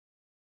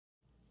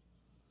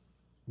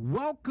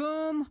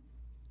Welcome,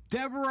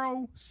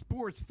 Devereaux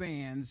sports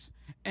fans,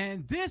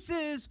 and this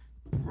is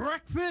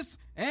Breakfast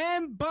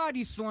and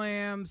Body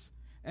Slams,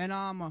 and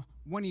I'm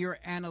one of your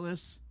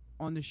analysts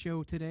on the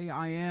show today.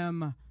 I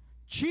am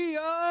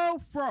Chio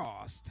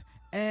Frost,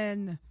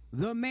 and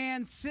the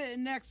man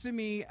sitting next to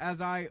me, as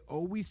I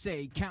always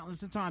say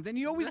countless of times, and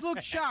he always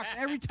looks shocked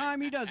every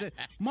time he does it,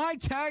 my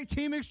tag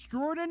team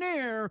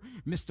extraordinaire,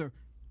 Mr.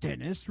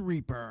 Dennis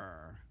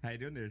Reaper. How you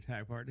doing there,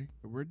 tag party?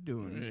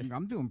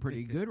 I'm doing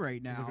pretty good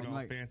right now. Looking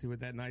all fancy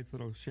with that nice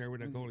little share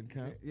with that golden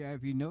cup. Yeah,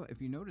 if you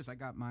notice, I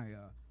got my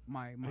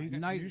my you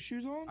got nice new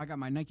shoes on. I got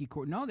my Nike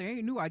No, they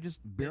ain't new. I just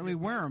barely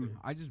wear them.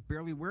 I just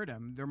barely wear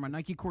them. They're my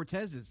Nike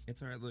Cortezes.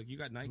 It's all right. Look, you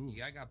got Nike. Ooh.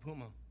 I got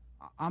Puma.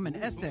 I'm an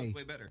essay.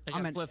 Way better.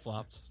 I got flip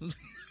flops.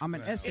 I'm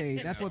an essay.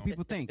 That's what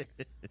people think.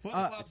 Flip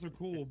flops are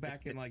cool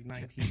back in like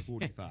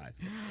 1945.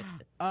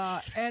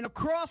 And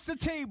across the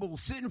table,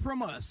 sitting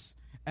from us,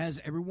 as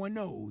everyone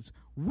knows,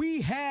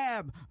 we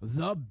have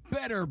the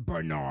better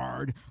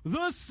Bernard,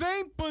 the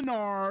Saint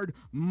Bernard,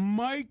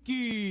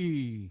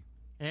 Mikey.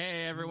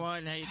 Hey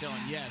everyone, how you doing?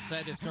 Yes,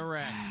 that is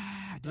correct.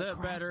 The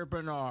better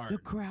Bernard. The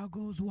crowd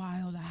goes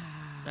wild.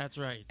 That's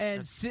right.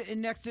 And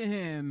sitting next to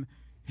him,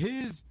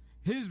 his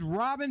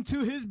Robin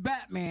to his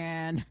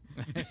Batman,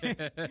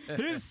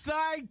 his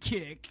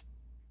sidekick,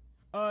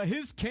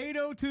 his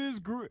Kato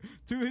to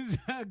his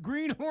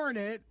Green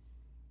Hornet.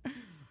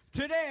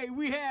 Today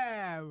we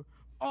have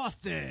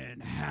Austin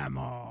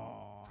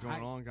Hamill. What's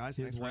going on, guys?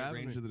 Thanks for White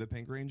having Ranger me. to the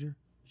Pink Ranger.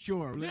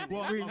 Sure.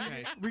 Well,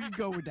 okay. We can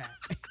go with that.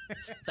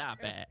 Stop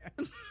it.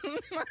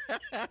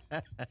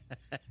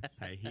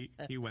 Hey,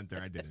 he went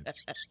there. I didn't.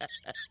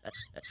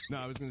 No,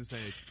 I was going to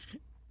say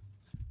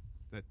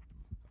that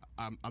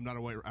I'm not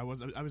a white. I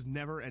was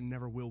never and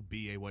never will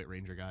be a White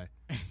Ranger guy.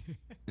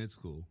 It's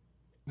cool.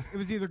 It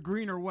was either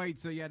green or white,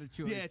 so you had to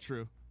choose. Yeah,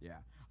 true. Yeah.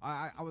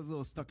 I was a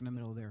little stuck in the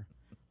middle there.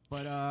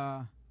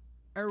 But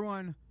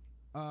everyone,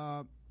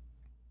 I'd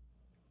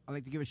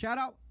like to give a shout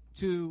out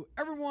to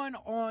everyone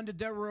on the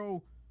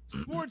Devereaux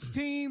sports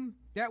team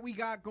that we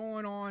got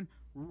going on.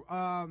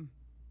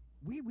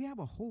 We have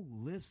a whole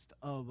list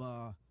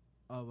of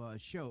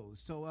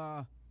shows.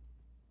 So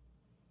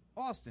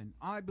Austin,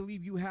 I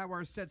believe you have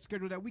our set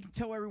schedule that we can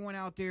tell everyone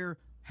out there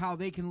how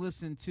they can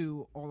listen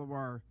to all of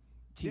our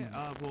teams.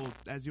 Yeah. Well,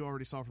 as you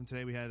already saw from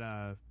today, we had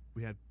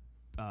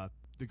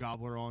the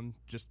Gobbler on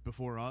just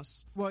before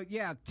us. Well,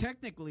 yeah,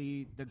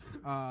 technically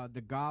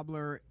the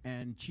Gobbler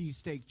and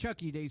Cheesesteak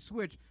Chucky, they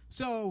switch.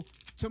 So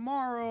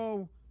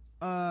tomorrow,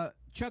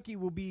 Chucky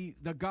will be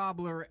the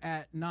Gobbler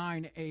at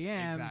 9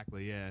 a.m.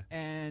 Exactly, yeah.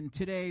 And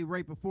today,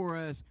 right before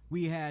us,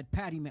 we had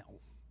Patty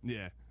Melt.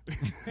 Yeah.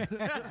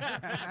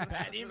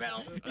 Patty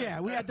Melt.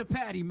 Yeah, we had the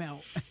Patty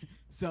Melt.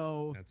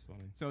 So That's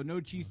funny. So no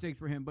cheesesteaks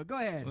for him, but go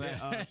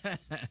ahead.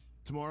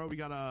 Tomorrow we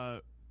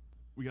got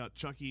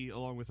Chucky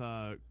along with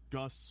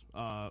Gus,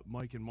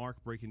 Mike, and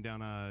Mark breaking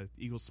down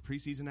Eagles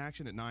preseason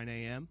action at 9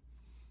 a.m.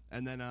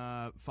 And then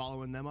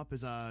following them up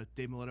is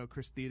Dave Miletto,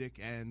 Chris Thedick,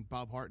 and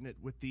Bob Hartnett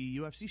with the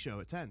UFC show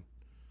at 10.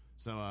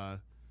 So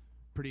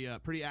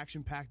pretty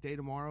action-packed day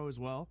tomorrow as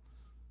well.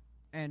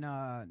 And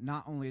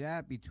not only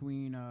that,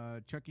 between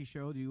Chucky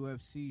show, the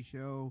UFC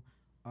show,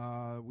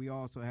 we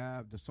also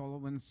have the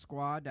Sullivan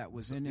Squad that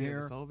was in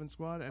here. The Sullivan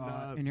Squad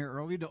and in here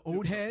early. The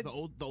old heads.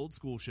 The old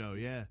school show,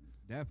 yeah.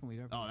 Definitely.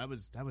 Oh,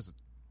 that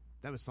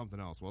was something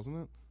else,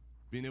 wasn't it?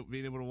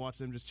 Being able to watch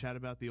them just chat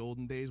about the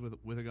olden days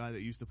with a guy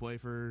that used to play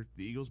for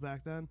the Eagles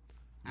back then.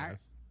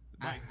 Yes.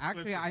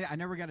 Actually, I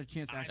never got a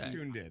chance to I actually.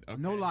 tuned in.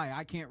 Okay. No lie,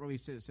 I can't really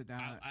sit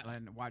down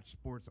and watch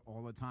sports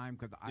all the time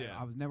because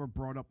I was never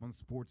brought up on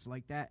sports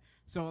like that.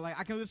 So like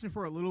I can listen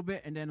for a little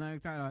bit and then I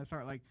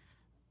start like,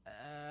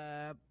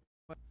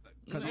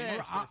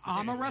 because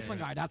I'm a wrestling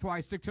guy. That's why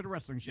I stick to the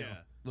wrestling show. Yeah.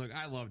 Look,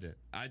 I loved it.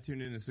 I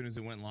tuned in as soon as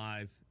it went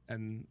live,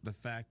 and the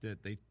fact that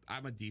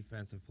I'm a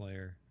defensive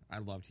player. I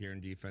loved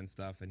hearing defense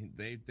stuff, and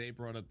they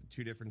brought up the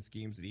two different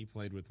schemes that he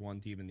played with one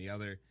team and the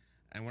other.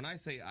 And when I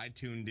say I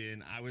tuned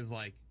in, I was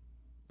like,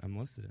 I'm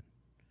listening.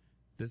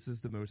 This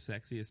is the most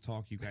sexiest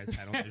talk you guys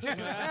had on this show.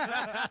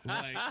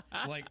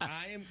 like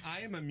I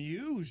am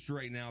amused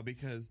right now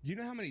because do you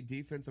know how many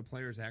defensive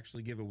players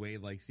actually give away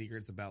like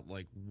secrets about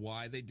like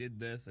why they did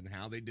this and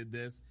how they did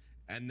this,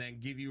 and then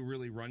give you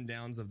really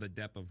rundowns of the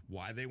depth of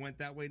why they went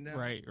that way now?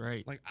 Right.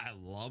 Like I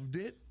loved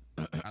it.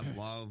 I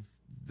love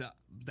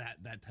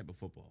that type of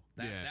football.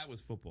 That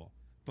was football.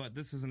 But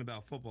this isn't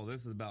about football.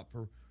 This is about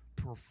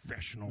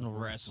professional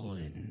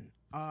wrestling.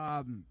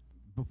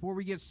 Before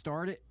we get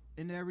started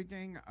into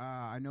everything,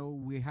 I know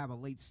we have a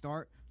late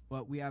start,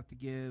 but we have to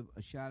give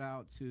a shout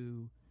out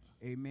to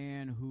a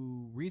man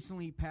who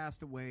recently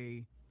passed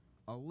away,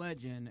 a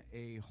legend,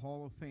 a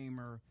Hall of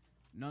Famer,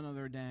 none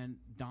other than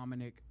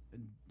Dominic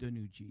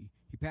DeNucci.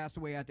 He passed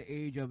away at the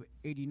age of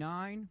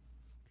 89.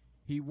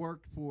 He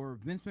worked for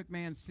Vince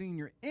McMahon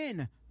Sr.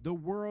 in the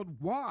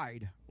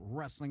Worldwide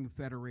Wrestling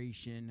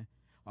Federation.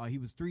 He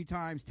was 3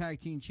 times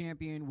tag team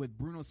champion with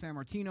Bruno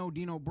Sammartino,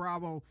 Dino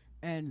Bravo,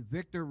 and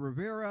Victor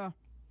Rivera.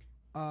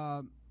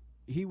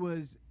 He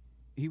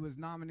he was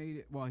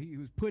nominated. Well, he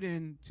was put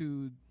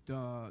into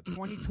the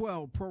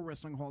 2012 Pro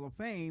Wrestling Hall of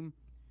Fame,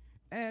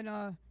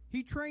 and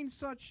he trained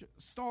such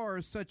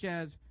stars such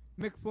as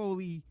Mick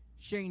Foley,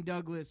 Shane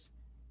Douglas,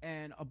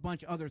 and a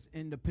bunch of others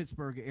in the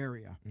Pittsburgh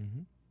area.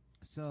 Mm-hmm.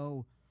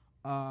 So,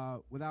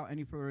 without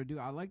any further ado,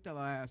 I'd like to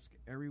ask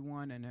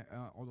everyone and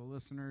all the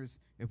listeners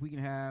if we can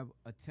have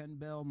a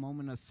 10-bell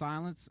moment of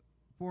silence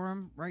for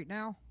him right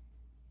now.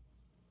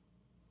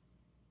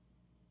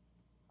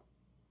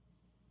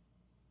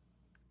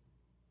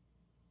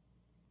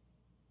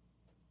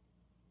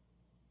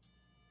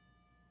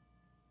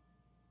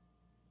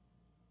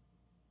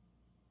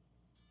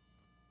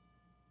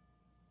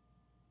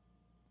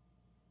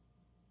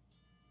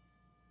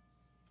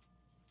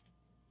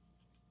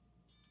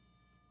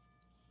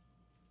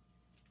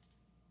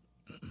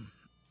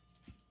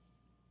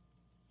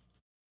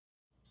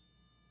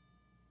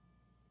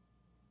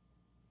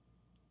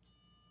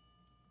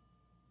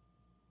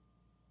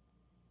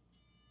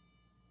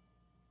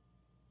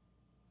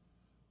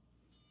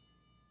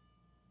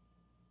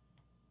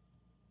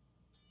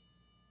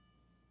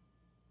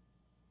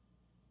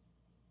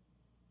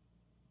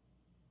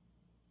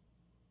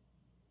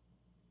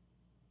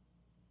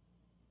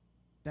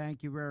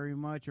 Thank you very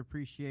much.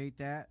 Appreciate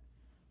that.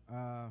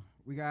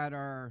 We got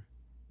our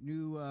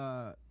new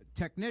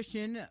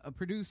technician, a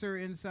producer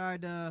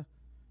inside the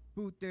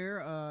booth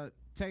there.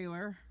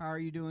 Taylor, how are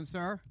you doing,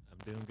 sir?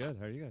 I'm doing good.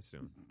 How are you guys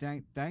doing?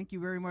 Thank you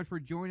very much for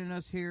joining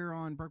us here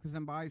on Breakfast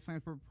and Body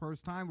Science for the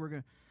first time. We're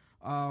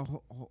gonna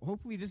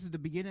hopefully this is the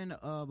beginning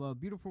of a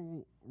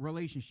beautiful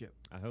relationship.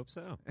 I hope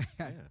so.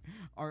 Yeah.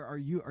 Are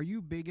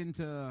you big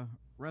into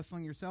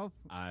wrestling yourself?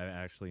 I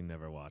actually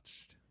never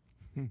watched.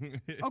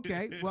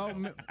 Okay, well,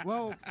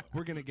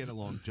 We're gonna get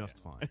along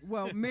just fine.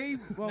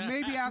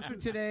 maybe after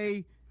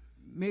today,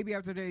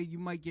 you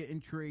might get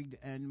intrigued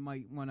and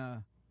might want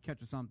to catch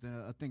something,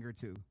 a thing or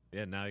two.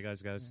 Yeah, now you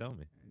guys got to sell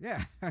me.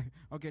 Yeah.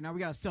 Okay, now we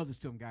got to sell this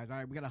to him, guys. All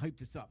right, we got to hype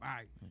this up. All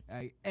right.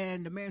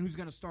 And the man who's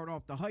going to start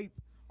off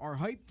our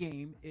hype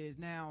game is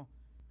now,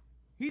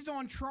 he's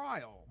on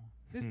trial.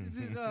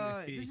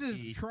 This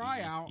is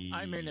tryout.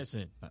 I'm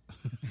innocent.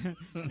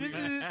 We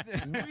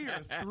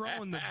are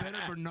throwing the better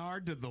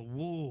Bernard to the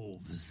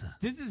wolves.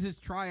 This is his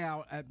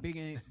tryout at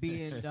being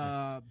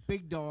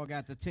big dog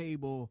at the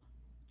table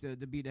to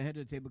be the head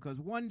of the table, because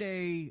one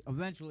day,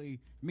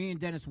 eventually, me and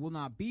Dennis will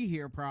not be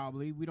here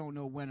probably. We don't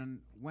know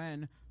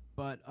when,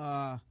 but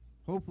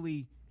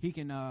hopefully he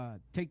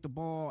can take the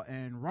ball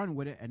and run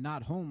with it and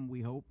not home,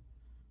 we hope.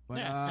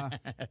 But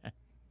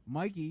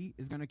Mikey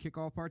is going to kick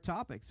off our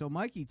topic. So,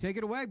 Mikey, take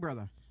it away,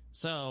 brother.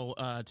 So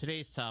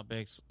today's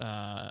topics,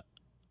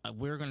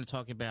 we're going to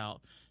talk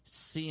about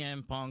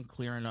CM Punk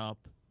clearing up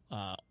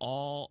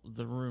all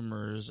the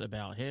rumors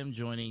about him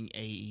joining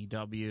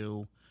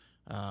AEW.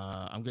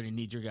 I'm going to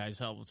need your guys'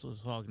 help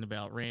with talking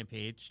about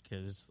Rampage,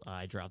 because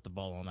I dropped the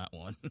ball on that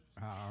one.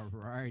 All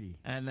righty.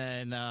 And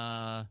then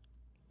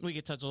we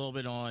could touch a little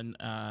bit on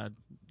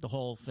the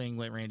whole thing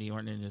with Randy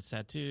Orton and his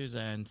tattoos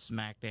and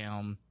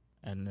SmackDown.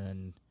 And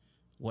then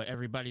what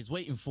everybody's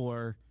waiting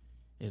for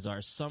is our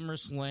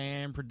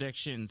SummerSlam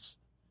predictions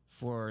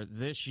for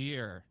this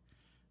year.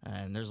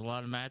 And there's a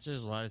lot of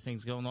matches, a lot of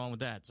things going on with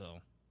that. So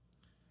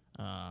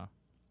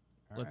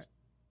let's...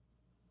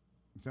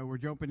 So we're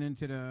jumping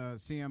into the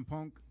CM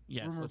Punk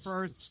rumor let's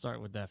first. Start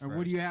with that first. And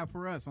what do you have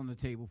for us on the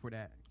table for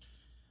that?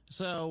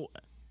 So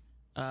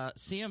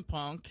CM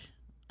Punk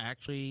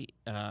actually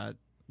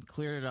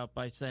cleared it up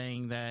by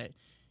saying that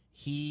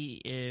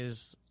he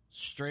is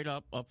straight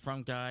up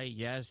upfront guy.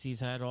 Yes, he's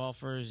had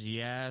offers.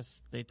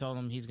 Yes, they told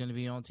him he's going to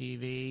be on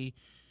TV.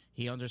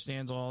 He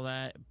understands all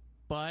that.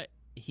 But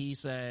he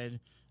said,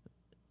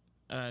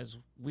 as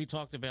we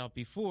talked about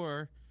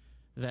before,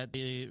 that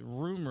the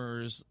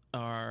rumors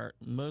are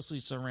mostly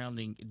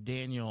surrounding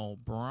Daniel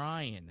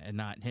Bryan and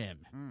not him.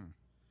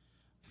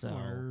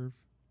 So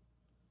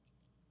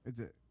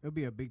it'll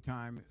be a big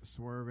time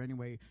swerve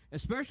anyway,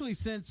 especially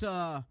since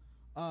AEW,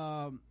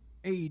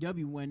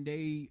 when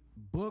they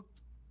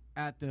booked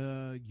at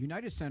the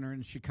United Center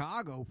in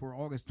Chicago for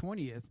August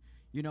 20th,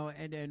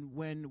 and then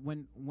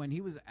when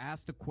he was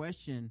asked a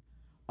question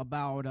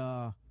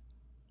about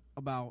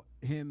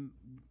him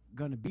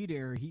gonna be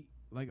there, he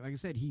like I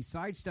said, he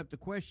sidestepped the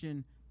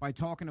question by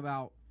talking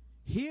about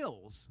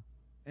heels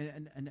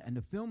and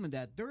the filming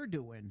that they're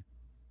doing,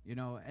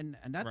 and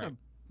that's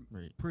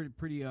Right. a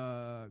pretty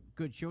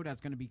good show that's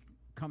going to be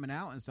coming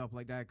out and stuff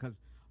like that, because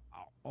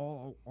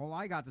all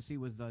I got to see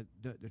was the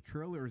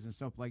trailers and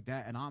stuff like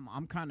that, and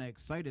I'm kind of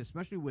excited,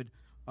 especially with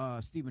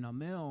Stephen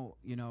Amell,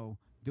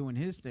 doing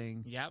his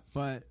thing. Yep.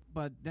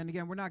 But then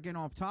again, we're not getting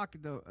off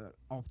topic of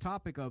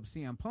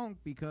CM Punk,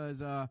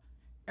 because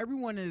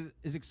everyone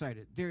is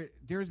excited.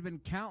 There's been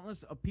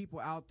countless of people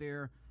out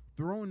there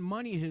throwing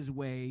money his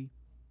way,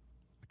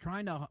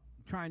 trying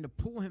to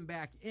pull him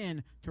back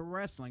in to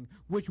wrestling,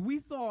 which we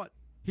thought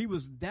he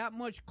was that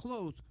much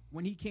close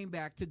when he came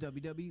back to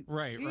WWE.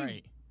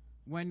 Right.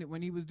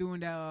 When he was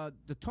doing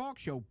the talk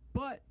show,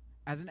 but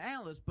as an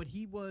analyst, but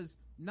he was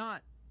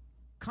not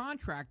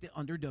contracted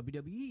under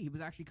WWE. He was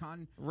actually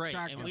Right,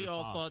 contracted. and we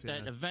all Fox, thought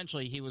that yeah.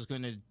 eventually he was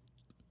going to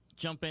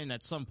jump in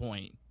at some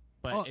point,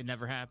 but Oh. it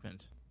never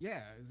happened.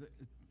 Yeah,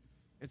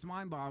 it's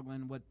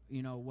mind-boggling what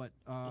what.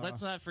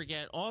 Let's not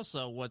forget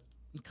also what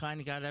kind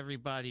of got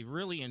everybody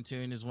really in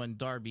tune is when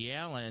Darby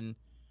Allin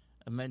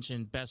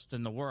mentioned best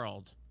in the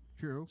world.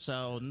 True.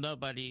 So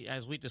nobody,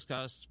 as we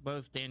discussed,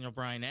 both Daniel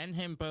Bryan and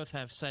him both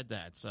have said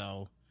that.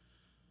 So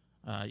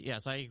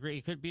yes, I agree.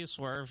 It could be a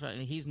swerve.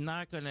 And he's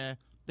not going to.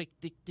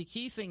 The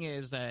key thing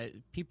is that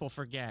people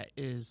forget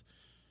is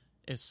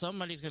if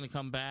somebody's going to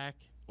come back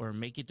or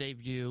make a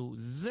debut,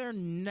 they're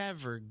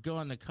never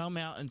going to come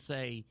out and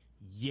say,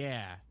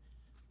 yeah.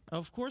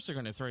 Of course they're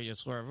going to throw you a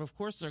swerve. Of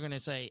course they're going to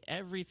say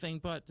everything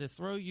but to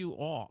throw you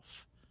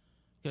off,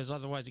 because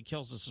otherwise it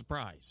kills the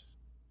surprise.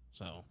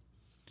 So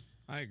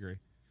I agree.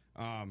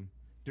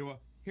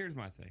 Here's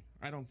my thing.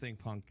 I don't think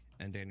Punk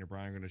and Daniel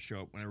Bryan are going to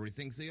show up when everybody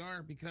thinks they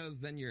are,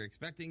 because then you're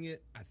expecting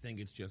it. I think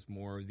it's just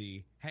more of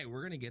the, hey, we're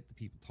going to get the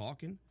people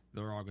talking.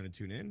 They're all going to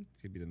tune in.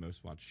 It's going to be the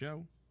most watched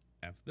show.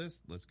 F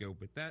this. Let's go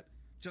with that.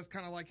 Just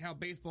kind of like how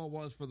baseball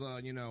was for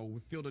the,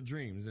 Field of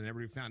Dreams, and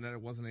everybody found out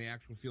it wasn't the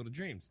actual Field of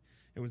Dreams.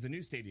 It was a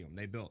new stadium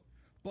they built.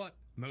 But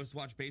most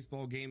watched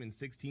baseball game in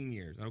 16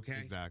 years, okay?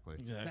 Exactly.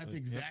 That's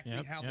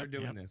exactly how they're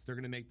doing this. They're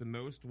going to make the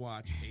most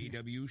watched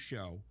AEW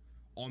show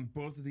on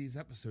both of these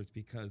episodes,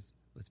 because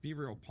let's be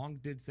real,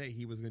 Punk did say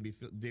he was going to be.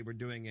 They were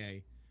doing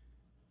a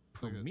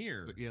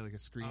premiere, Like a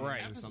screen on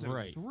Right. or episode something.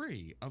 Right.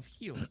 3 of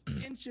Heels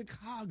in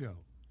Chicago.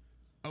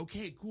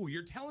 Okay, cool.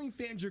 You're telling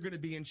fans you're going to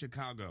be in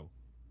Chicago.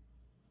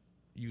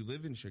 You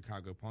live in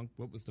Chicago, Punk.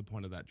 What was the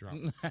point of that drop?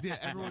 Yeah,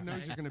 everyone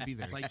knows you're going to be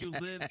there. Like, you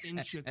live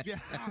in Chicago,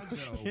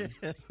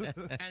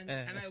 and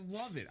I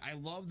love it. I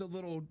love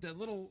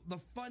the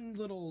fun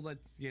little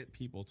let's get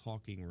people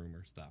talking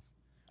rumor stuff.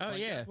 Oh, Like,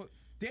 yeah. that's what-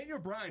 Daniel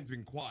Bryan's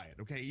been quiet.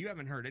 Okay, you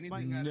haven't heard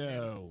anything out of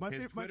him. My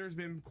His fa- my- Twitter's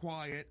been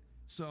quiet.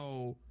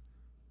 So,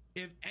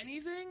 if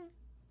anything,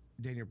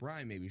 Daniel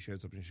Bryan maybe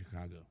shows up in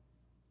Chicago.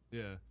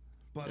 Yeah.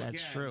 But That's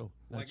again, true.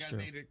 like That's I true.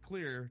 made it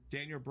clear,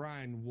 Daniel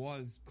Bryan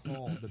was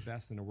called the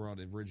best in the world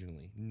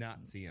originally,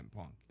 not CM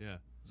Punk. Yeah.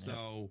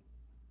 So,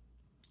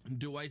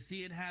 do I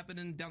see it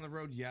happening down the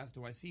road? Yes.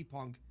 Do I see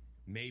Punk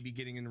maybe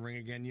getting in the ring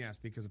again? Yes,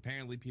 because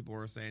apparently people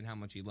were saying how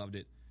much he loved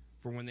it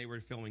for when they were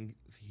filming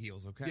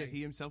Heels. Okay, Yeah,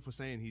 he himself was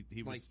saying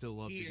he would still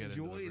love to he get into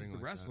the enjoys ring the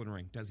like wrestling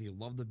ring. Does he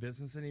love the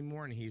business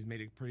anymore? And he's made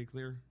it pretty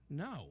clear.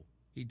 No,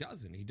 he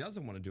doesn't. He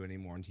doesn't want to do it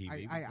anymore on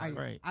TV.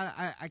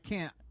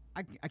 because-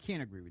 I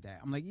can't agree with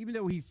that. I'm like, even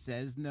though he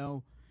says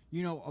no,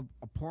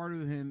 a part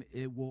of him,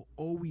 it will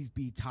always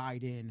be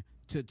tied in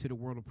to the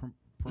world of pro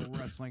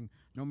wrestling,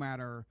 no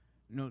matter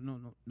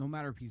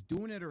if he's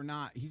doing it or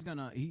not. He's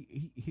gonna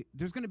he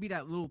there's gonna be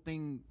that little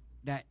thing,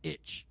 that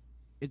itch.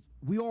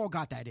 We all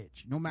got that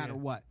itch, no matter Yeah.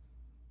 what.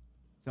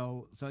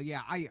 So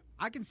yeah,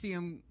 I can see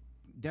him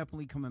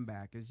definitely coming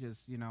back. It's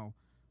just Yeah,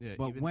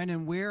 but even- when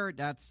and where,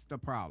 that's the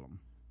problem.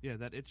 Yeah,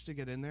 that itch to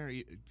get in there,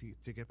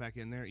 to get back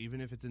in there,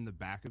 even if it's in the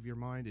back of your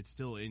mind, it's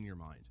still in your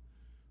mind.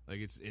 Like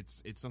it's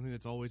something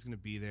that's always going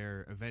to be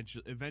there.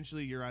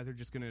 Eventually, you're either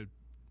just going to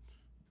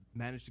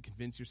manage to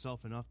convince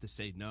yourself enough to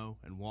say no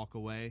and walk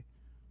away,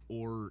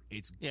 or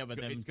it's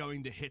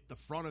going to hit the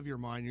front of your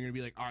mind. You're going to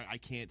be like, all right, I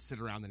can't sit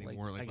around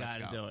anymore. I Let's got to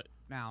go. do it.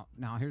 Now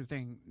here's the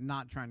thing.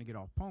 Not trying to get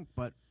off Punk,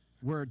 but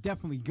we're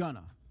definitely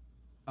gonna,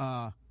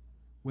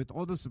 with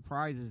all the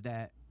surprises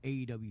that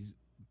AEW's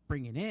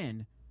bringing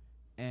in,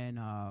 and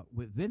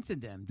with Vince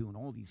and them doing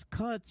all these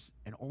cuts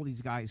and all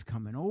these guys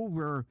coming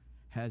over.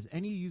 Has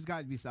any of you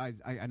guys,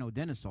 besides I know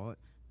Dennis saw it,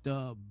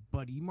 the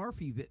Buddy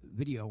Murphy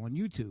video on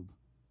YouTube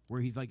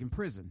where he's like in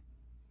prison?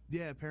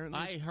 Yeah, apparently.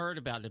 I heard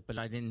about it, but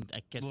I didn't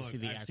get to see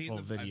the I've seen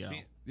actual video.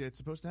 Yeah, it's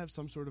supposed to have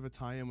some sort of a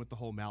tie-in with the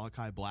whole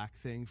Malachi Black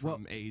thing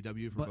from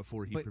AEW from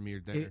before he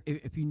premiered there.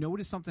 If you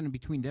notice something in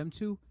between them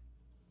two,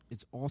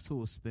 it's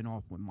also a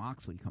spinoff with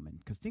Moxley coming.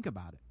 Because think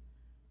about it,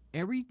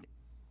 every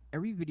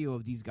video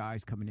of these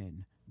guys coming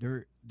in,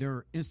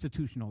 they're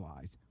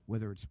institutionalized,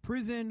 whether it's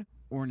prison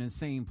or an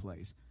insane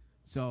place.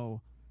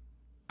 So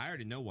I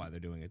already know why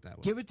they're doing it that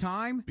way. give it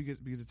time. because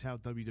it's how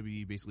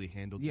WWE basically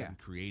handled them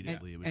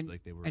creatively. It was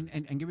like they were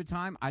and give it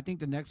time. I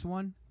think the next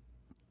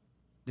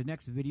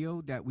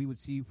video that we would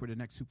see for the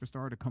next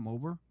superstar to come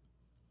over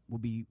will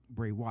be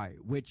Bray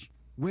Wyatt, which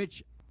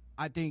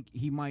I think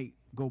he might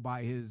go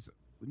by his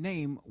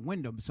name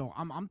Wyndham. So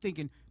I'm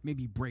thinking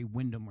maybe Bray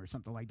Wyndham or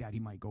something like that. He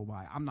might go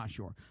by. I'm not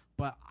sure,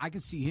 but I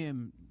can see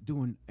him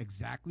doing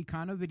exactly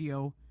kind of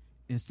video,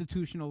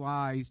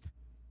 institutionalized,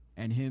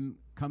 and him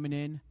coming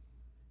in,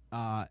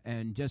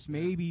 and just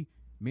maybe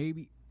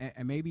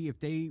if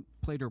they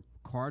play their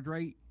card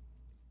right,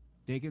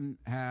 they can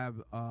have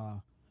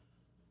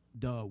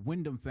the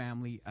Wyndham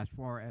family as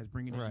far as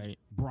bringing in Right.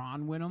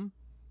 Braun Wyndham,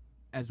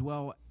 as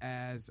well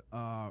as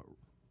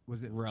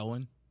was it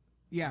Rowan.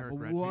 yeah, Eric but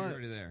Redbeard. what He's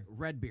already there.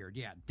 Redbeard,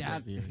 yeah, that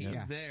Redbeard, He's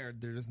yeah. there.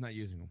 They're just not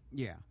using him.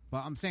 Yeah,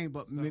 but I'm saying,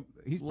 but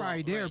he's Well,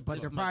 probably there, right, but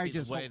this they're might probably be the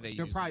just way they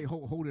they're use probably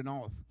holding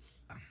off.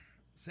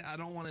 See, I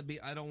don't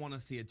want to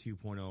see a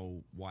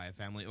 2.0 Wyatt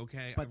family.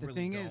 Okay, But I the really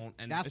thing is, don't.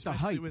 And that's the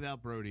Especially hype.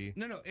 without Brody.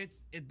 no,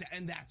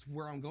 and that's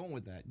where I'm going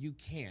with that. You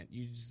can't.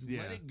 You just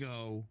Yeah. let it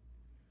go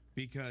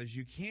because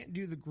you can't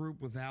do the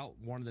group without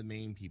one of the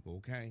main people.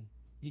 Okay,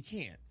 you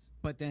can't,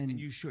 But then and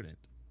you shouldn't.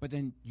 But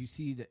then you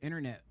see the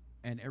internet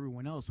and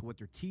everyone else what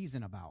they're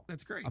teasing about.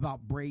 That's great. About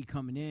Bray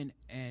coming in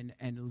and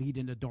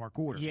leading the Dark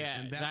Order.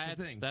 Yeah, And that's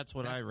the thing. that's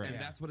what I read. And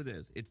that's what it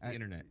is. It's the I-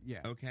 internet.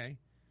 yeah. Okay.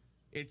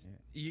 It's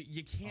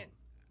you can't.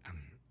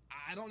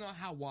 I don't know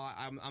why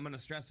I'm going to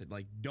stress it.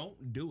 Like,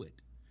 don't do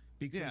it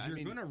because Yeah, I you're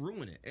mean- going to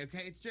ruin it.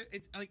 Okay.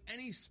 It's like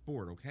any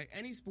sport. Okay.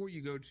 Any sport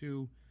you go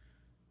to,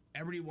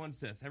 everybody wants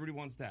this. Everybody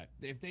wants that.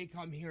 If they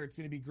come here, it's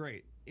going to be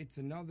great. It's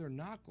another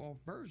knockoff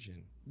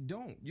version.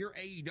 Don't. You're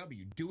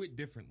AEW. Do it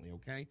differently.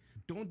 Okay.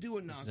 Don't do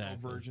a knockoff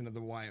Exactly. version of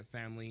the Wyatt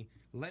family.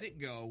 Let it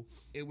go.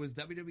 It was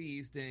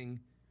WWE's thing.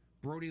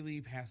 Brody Lee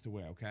passed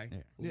away. Okay.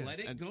 Yeah, Let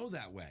it and- go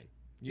that way.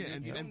 Yeah, You,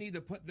 and- you don't and- need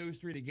to put those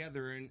three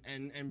together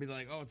and be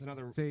like, oh, it's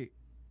another. See,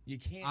 You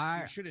can't.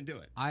 I- you shouldn't do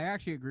it. I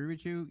actually agree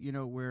with you. You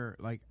know, where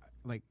like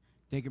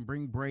they can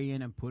bring Bray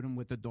in and put him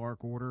with the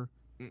Dark Order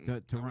to I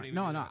wouldn't run. even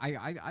No, do no,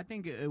 that. I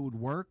think it would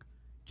work,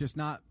 just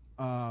not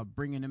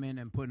bringing them in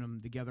and putting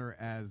them together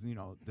as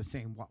the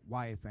same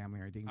Wyatt family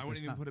or anything. I wouldn't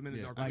Just even not- put him in the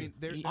Yeah, dark. I I mean,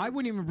 there- I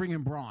wouldn't even bring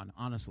in Braun,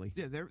 honestly.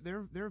 Yeah,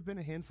 there have been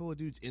a handful of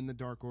dudes in the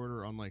Dark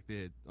Order on like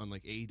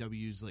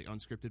AEW's like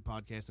unscripted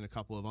podcast and a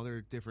couple of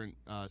other different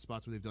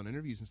spots where they've done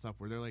interviews and stuff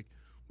where they're like,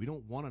 we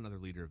don't want another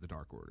leader of the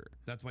Dark Order.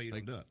 that's why you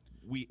Like, don't do it.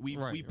 We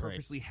Right,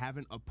 purposely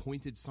haven't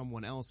appointed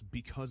someone else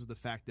because of the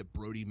fact that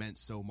Brody meant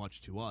so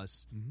much to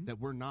us that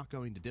we're not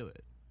going to do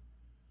it.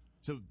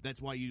 So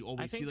that's why you always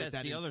I think see like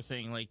that's that. the other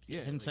thing, like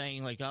Yeah, him like-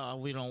 saying, like, "Oh,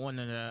 we don't want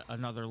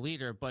another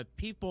leader," but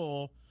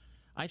people,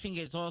 I think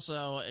it's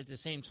also at the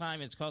same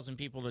time it's causing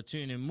people to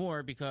tune in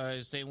more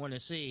because they want to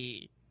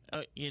see,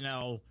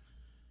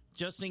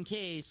 just in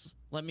case.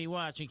 Let me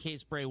watch in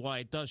case Bray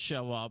Wyatt does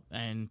show up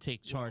and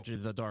take charge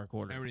of the Dark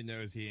Order. Everybody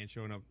knows he ain't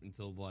showing up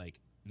until like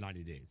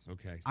 90 days.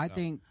 Okay. I so-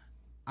 think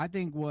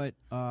what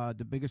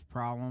the biggest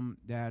problem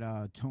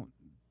that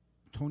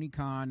Tony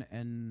Khan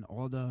and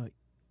all the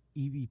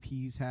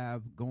EVPs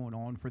have going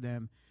on for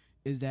them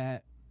is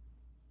that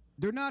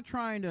they're not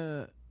trying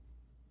to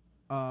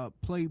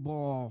play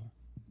ball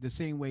the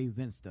same way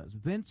Vince does.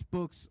 Vince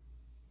books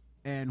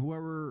and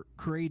whoever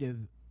creative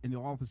in the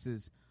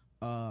offices,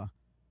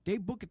 they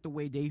book it the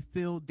way they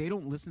feel. They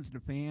don't listen to the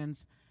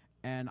fans,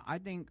 and I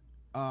think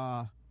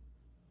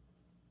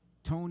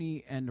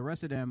Tony and the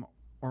rest of them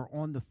are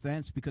on the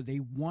fence because they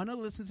want to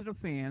listen to the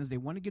fans. They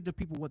want to give the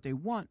people what they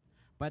want,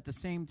 but at the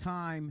same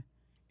time,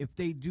 if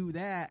they do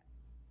that,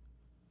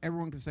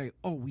 everyone can say,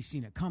 "Oh, we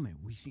seen it coming.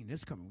 We seen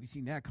this coming. We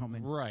seen that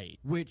coming." Right.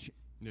 Which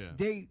Yeah.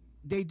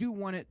 they do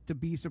want it to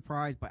be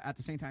surprised, but at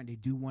the same time, they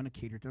do want to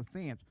cater to the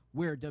fans.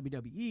 Where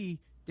WWE,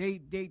 they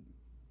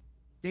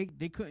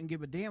couldn't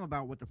give a damn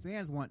about what the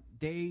fans want.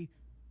 They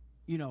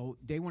want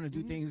to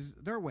do things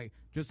their way.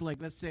 Just like,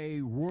 let's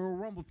say Royal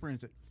Rumble, for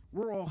instance.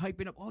 We're all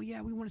hyping up. Oh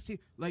yeah, we want to see,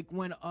 like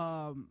when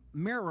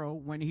Mero,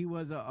 when he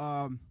was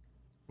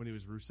when he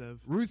was Rusev.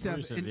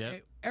 Rusev, and yeah.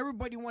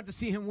 everybody wanted to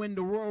see him win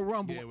the Royal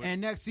Rumble, Yeah,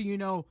 and next thing you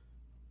know,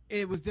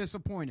 it was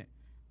disappointed.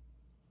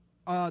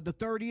 The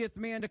 30th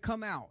man to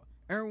come out,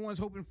 everyone's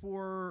hoping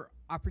for.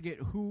 I forget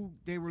who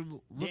they were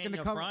looking Daniel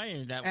to come,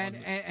 Bryan, that and,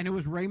 one. and it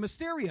was Rey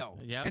Mysterio,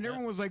 Yep, and yep.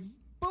 everyone was like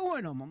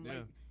booing him. I'm Yeah.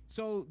 like,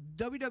 so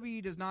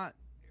WWE does not,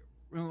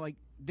 like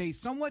they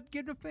somewhat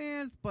give the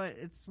fans, but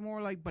it's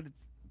more like, but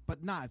it's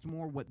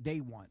more what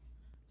they want.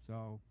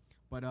 So,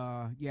 but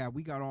yeah,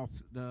 we got off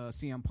the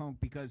CM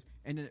Punk because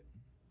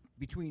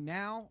between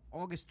now,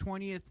 August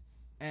 20th,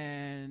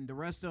 and the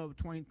rest of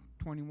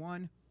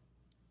 2021,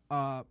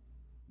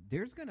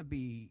 there's gonna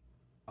be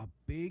a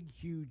big,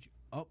 huge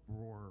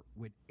uproar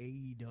with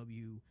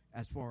AEW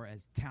as far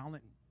as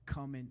talent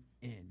coming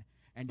in,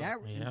 and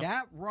Yep.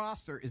 that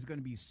roster is going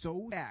to be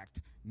so stacked,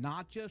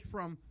 not just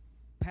from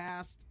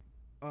past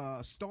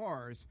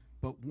stars,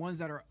 but ones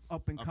that are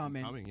up and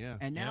coming. yeah.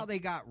 And now Yep. they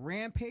got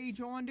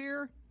Rampage on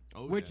there,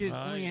 Oh, which yeah. is Oh,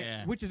 only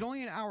yeah. which is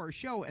only an hour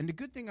show. And the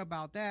good thing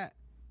about that,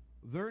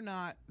 they're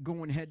not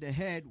going head to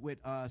head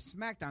with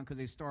SmackDown because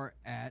they start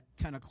at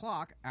 10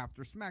 o'clock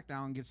after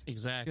SmackDown gets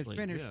Exactly.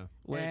 finished. Yeah.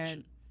 Which,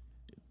 And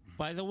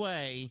by the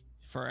way,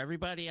 for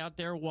everybody out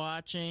there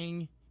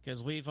watching,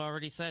 because we've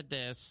already said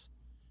this,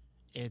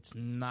 it's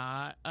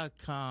not a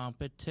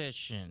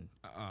competition.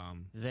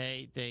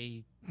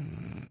 They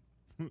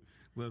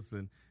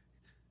Listen,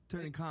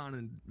 Tony Khan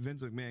and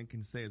Vince McMahon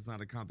can say it's not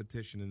a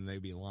competition and they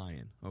be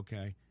lying,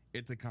 okay?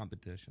 It's a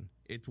competition.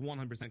 It's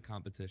 100%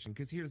 competition.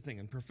 Because here's the thing.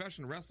 In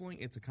professional wrestling,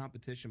 it's a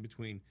competition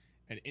between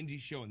an indie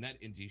show and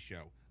that indie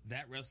show.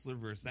 That wrestler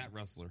versus that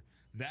wrestler.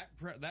 That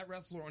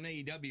wrestler on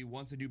AEW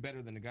wants to do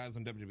better than the guys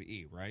on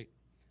WWE, right?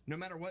 No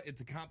matter what,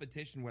 it's a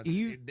competition whether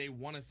they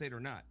want to say it or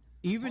not.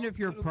 even Punk if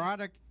your literally-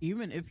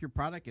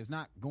 product is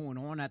not going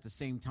on at the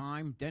same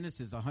time, Dennis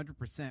is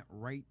 100%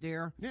 right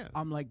there. Yeah.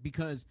 I'm like,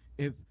 because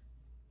if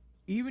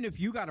even if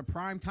you got a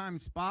prime time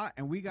spot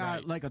and we got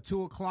Right. like a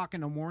 2:00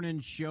 in the morning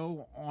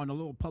show on a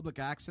little public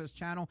access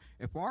channel,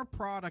 if our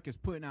product is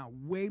putting out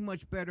way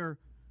much better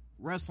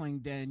wrestling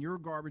than your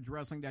garbage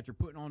wrestling that you're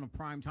putting on a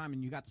prime time,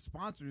 and you got the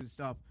sponsors and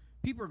stuff,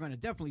 people are going to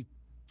definitely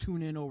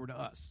tune in over to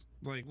us.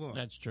 Like, look,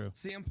 That's true.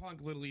 CM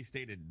Punk literally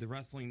stated the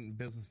wrestling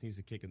business needs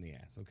a kick in the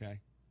ass. Okay,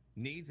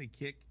 needs a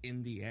kick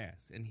in the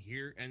ass, and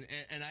here and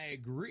I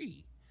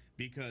agree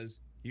because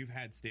you've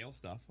had stale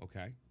stuff,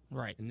 okay,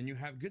 Right. and then you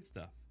have good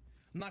stuff.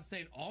 I'm not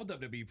saying all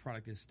WWE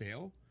product is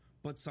stale,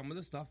 but some of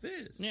the stuff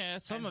is. Yeah,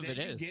 some And of it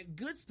then you is. get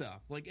good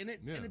stuff, like and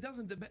Yeah. it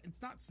doesn't.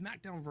 It's not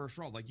SmackDown versus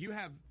Raw. Like you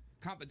have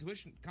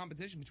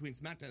competition between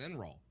SmackDown and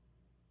Raw.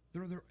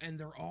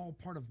 They're all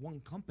part of one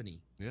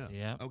company. Yeah.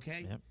 Yeah.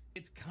 Okay? Yep.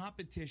 It's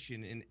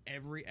competition in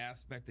every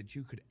aspect that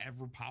you could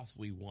ever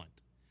possibly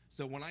want.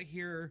 So when I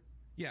hear,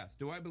 yes,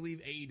 do I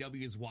believe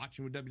AEW is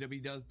watching what WWE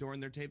does during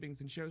their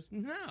tapings and shows?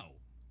 No.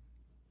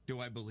 Do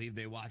I believe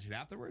they watch it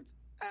afterwards?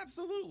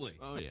 Absolutely.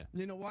 Oh, yeah.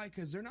 You know why?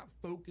 Because they're not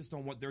focused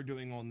on what they're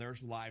doing on their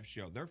live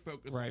show. They're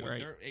focused Right, on what right.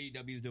 their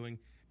AEW is doing.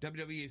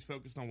 WWE is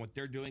focused on what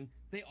they're doing.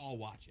 They all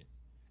watch it.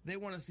 They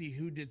want to see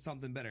who did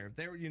something better. If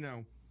they're,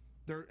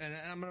 and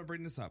I'm going to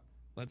bring this up.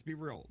 Let's be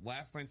real.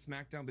 Last night's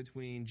SmackDown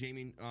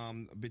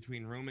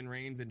between Roman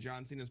Reigns and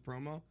John Cena's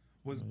promo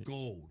was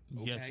gold.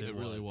 Okay? Yes, it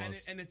really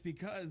was. And it's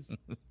because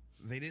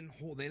they didn't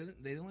let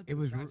It those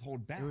was guys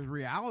hold back. It was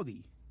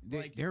reality.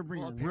 Like, They're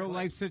bringing well, real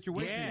life like-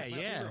 situations. Yeah, Let's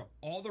be yeah. real.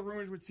 All the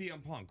rumors with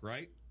CM Punk,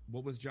 right?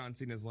 What was John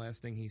Cena's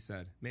last thing he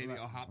said? Maybe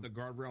I'll hop the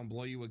guardrail and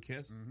blow you a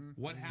kiss.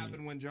 What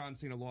happened when John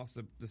Cena lost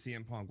the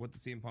CM Punk? What did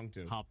CM Punk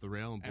do? Hop the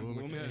rail and And blew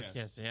blew him him a a kiss.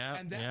 kiss. Yes.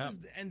 Yeah.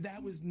 And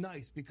that was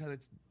nice because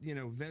it's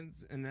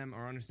Vince and them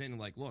are understanding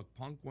like, look,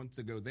 Punk wants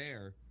to go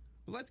there,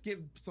 but let's give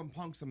some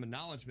Punk some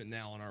acknowledgement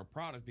now on our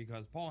product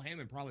because Paul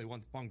Heyman probably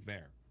wants Punk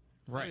there.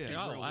 Right. Oh,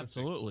 yeah. Oh, Realistic.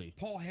 absolutely.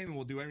 Punk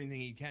will do everything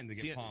he can to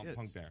get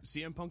Punk there.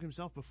 CM Punk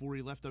himself, before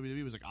he left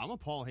WWE, was like, I'm a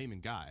Paul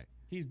Heyman guy.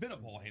 He's been a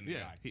Paul Heyman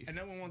Yeah, guy, and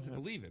no one wants to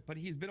believe it, but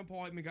he's been a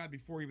Paul Heyman guy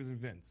before he was in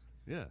Vince.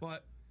 Yeah.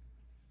 But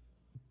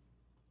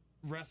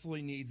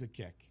wrestling needs a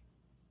kick.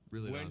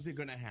 Really When's does. it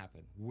going to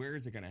happen? Where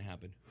is it going to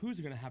happen? Who's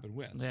it going to happen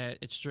with? Yeah,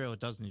 it's true. It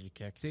does need a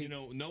kick. See,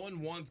 No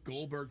one wants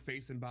Goldberg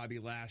facing Bobby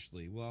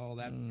Lashley. Well,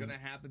 that's going to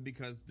happen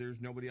because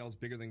there's nobody else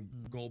bigger than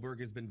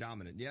Goldberg has been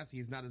dominant. Yes,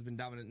 he's not as been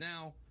dominant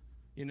now.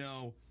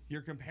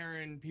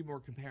 People are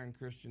comparing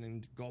Christian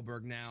and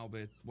Goldberg now,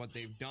 but what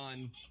they've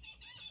done.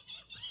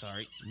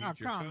 Sorry. Mute Oh,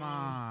 your come phone.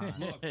 on.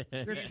 Look,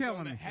 You're he's killing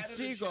on the me. head of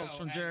the Seagulls show,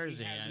 from and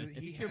Jersey,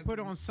 he you has should put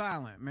it on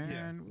silent, man.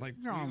 Yeah, like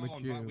What's wrong with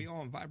you? we all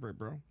on vibrate,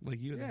 bro.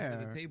 Like you at the head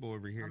of Yeah. the table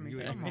over here. I mean,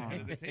 You at come the head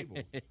on. of the table.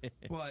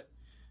 But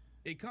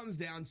it comes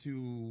down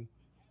to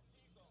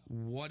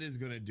what is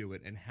going to do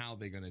it and how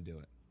they're going to do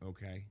it.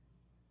 Okay,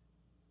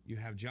 you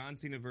have John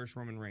Cena versus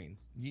Roman Reigns.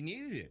 You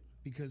needed it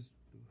because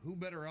who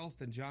better else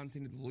than John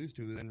Cena to lose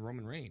to than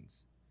Roman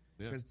Reigns?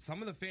 Yeah. Because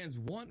some of the fans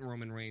want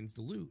Roman Reigns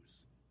to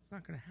lose. It's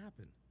not going to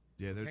happen.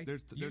 Yeah, Okay?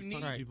 there's You tons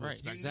need- of people right,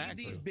 expect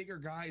exactly. You need these bigger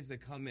guys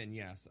that come in.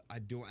 Yes, I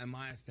do. Am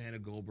I a fan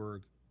of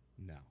Goldberg?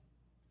 No.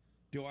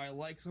 Do I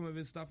like some of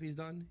his stuff he's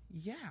done?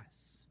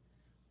 Yes.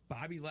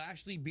 Bobby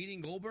Lashley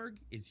beating Goldberg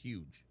is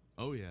huge.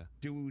 Oh, yeah.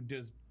 Do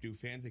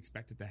fans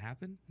expect it to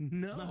happen?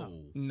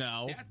 No.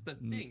 No. That's the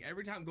thing.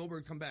 Every time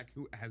Goldberg come back,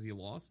 who has he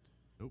lost?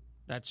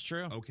 That's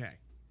true. Okay.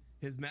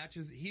 His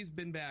matches, he's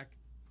been back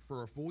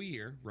for a full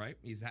year, right?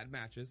 He's had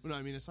matches. No,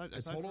 I mean, aside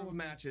A total from, of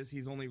matches,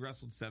 he's only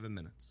wrestled 7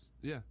 minutes.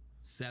 Yeah.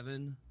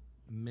 7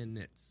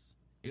 minutes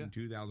in Yeah.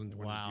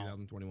 2020, Wow.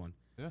 2021.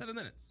 Yeah. 7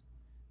 minutes.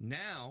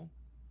 Now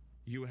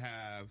you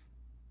have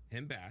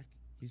him back.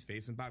 He's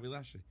facing Bobby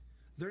Lashley.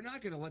 They're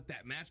not going to let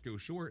that match go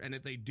short, and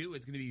if they do,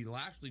 it's going to be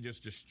Lashley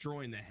just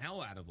destroying the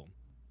hell out of him.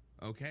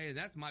 Okay, and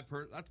that's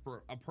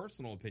a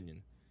personal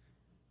opinion.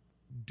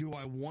 Do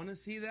I want to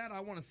see that?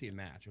 I want to see a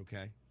match.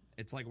 Okay,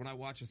 it's like when I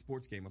watch a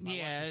sports game. If I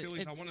Yeah, watch the Phillies,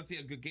 I it's- want to see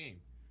a good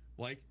game.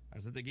 Like I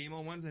was at the game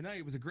on Wednesday night.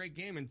 It was a great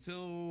game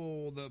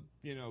until the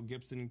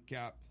Gibson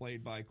got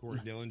played by Corey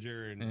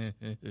Dillinger, and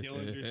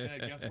Dillinger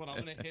said, "Guess what?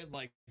 I'm going to hit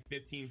like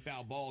 15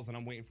 foul balls, and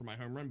I'm waiting for my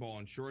home run ball."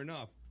 And sure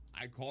enough,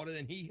 I caught it,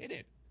 and he hit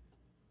it.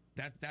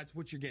 That's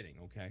what you're getting.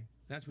 Okay,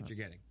 that's what you're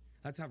getting.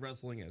 That's how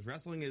wrestling is.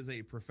 Wrestling is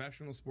a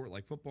professional sport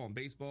like football and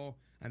baseball,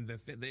 and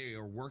they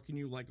are working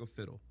you like a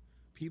fiddle.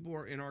 People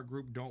are in our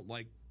group don't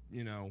like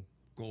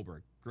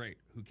Goldberg. Great,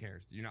 who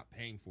cares? You're not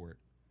paying for it.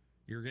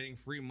 You're getting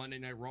free Monday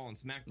Night Raw and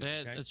SmackDown. Yeah,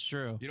 Okay? that's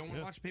true. You don't want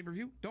to watch pay per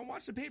view? Don't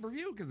watch the pay per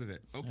view because of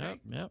it. Okay.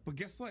 Yep. But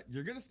guess what?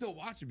 You're gonna still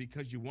watch it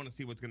because you want to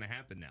see what's gonna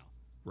happen now,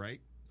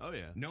 right? Oh,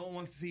 yeah. No one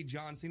wants to see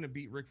John Cena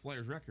beat Ric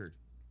Flair's record.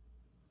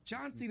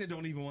 John Cena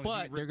don't even want to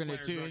But beat they're Ric going to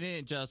Flair's tune record.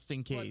 in just in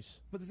But-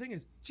 case. But the thing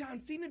is, John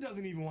Cena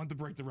doesn't even want to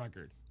break the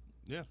record.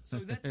 Yeah. So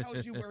that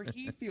tells you where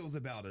he feels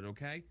about it,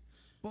 okay?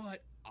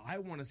 But I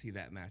want to see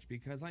that match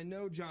because I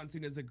know John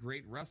Cena is a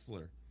great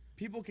wrestler.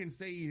 People can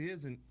say he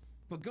isn't,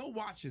 but go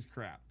watch his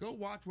crap. Go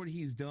watch what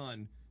he's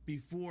done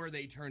before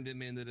they turned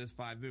him into this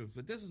 5 moves.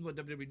 But this is what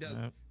WWE does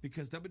Yep.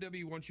 because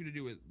WWE wants you to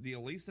do it the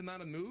least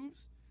amount of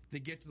moves They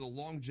get to the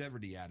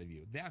longevity out of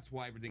you. That's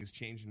why everything's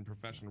changed in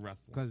professional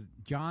wrestling. Because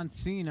John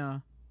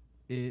Cena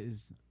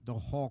is the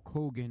Hulk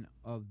Hogan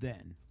of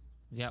then.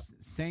 Yep.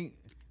 Same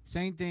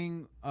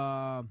thing.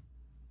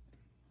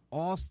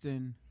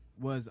 Austin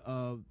was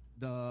of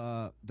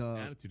the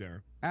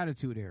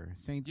Attitude era.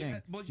 Same thing.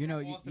 You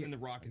have Austin and The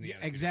Rock in the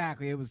Attitude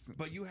exactly. Era. It was.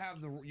 But you have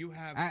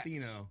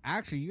Cena.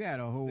 Actually, you had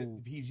a The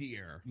whole PG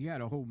era. you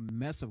had a whole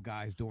mess of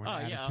guys during Oh,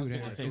 the yeah, I was Attitude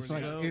gonna Era. say It's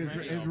like so it many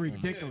was of them.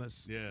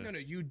 ridiculous. Yeah. No,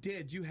 you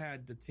did. You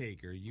had The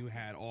Taker. You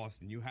had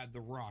Austin. You had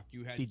The Rock.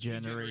 You had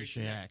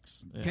Degeneration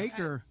X. Yeah.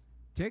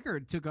 Taker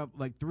took up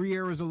like 3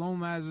 eras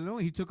alone as his own.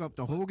 He took up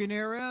the Hogan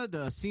era,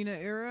 the Cena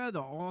era, the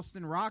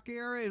Austin Rock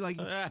era.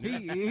 Like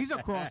he's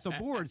across the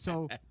board.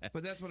 So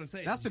But that's what I'm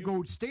saying. that's the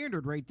gold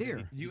standard right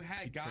there. You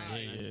had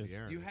guys.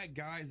 Yeah. You had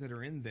guys that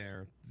are in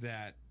there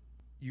that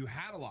you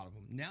had a lot of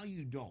them. Now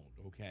you don't.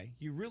 Okay,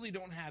 you really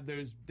don't have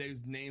those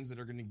names that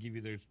are going to give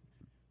you those.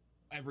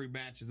 Every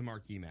match is a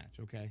marquee match.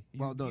 Okay,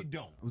 you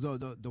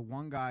don't. The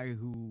one guy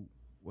who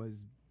was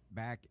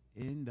back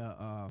in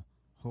the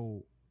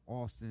whole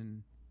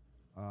Austin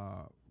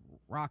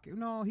Rock.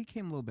 No, he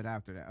came a little bit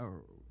after that.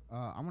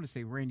 I want to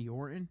say Randy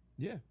Orton.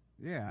 Yeah,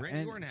 Yeah,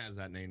 Randy Orton has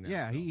that name now.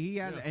 Yeah, so. he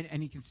has,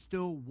 and he can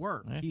still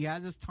work. Yeah. He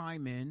has his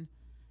time in,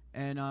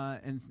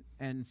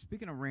 and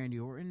speaking of Randy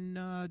Orton,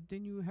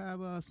 didn't you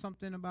have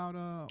something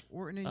about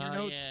Orton in your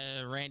notes?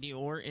 Yeah, Randy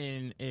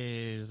Orton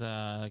is.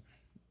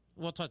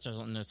 We'll touch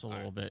on this a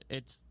little bit.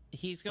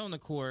 He's going to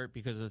court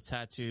because of the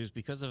tattoos,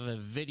 because of a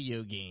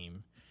video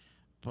game.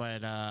 But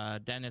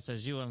Dennis,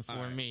 as you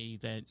informed me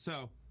that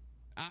So,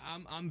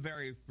 I'm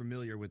very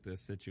familiar with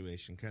this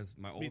situation because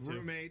my old too.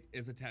 roommate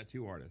is a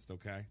tattoo artist.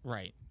 Okay,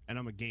 right. And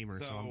I'm a gamer,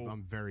 so So,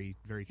 I'm very,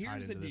 very tied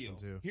here's the into this deal.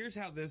 one too. Here's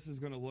how this is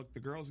going to look. The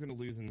girl's going to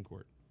lose in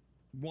court,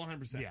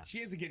 100%. Yeah. She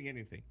isn't getting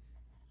anything.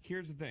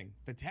 Here's the thing: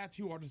 the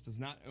tattoo artist does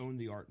not own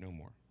the art no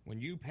more. When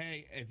you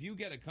pay, if you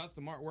get a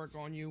custom artwork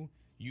on you,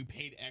 you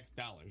paid X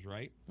dollars,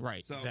 right?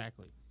 Right, So,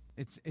 exactly.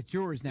 It's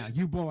yours now.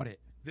 You bought it.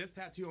 This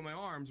tattoo on my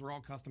arms are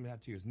all custom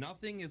tattoos.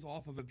 Nothing is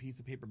off of a piece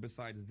of paper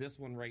besides this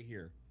one right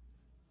here.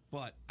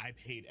 But I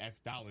paid X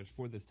dollars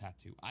for this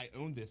tattoo. I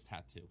own this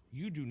tattoo.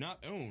 You do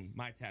not own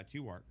my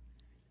tattoo art.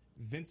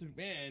 Vince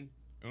McMahon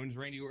owns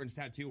Randy Orton's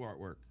tattoo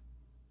artwork.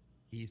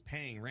 He's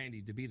paying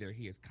Randy to be there.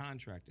 He is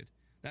contracted.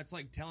 That's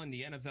like telling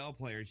the NFL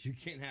players you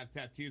can't have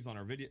tattoos on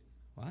our video.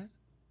 What?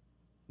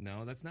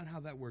 No, that's not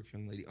how that works,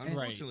 young lady.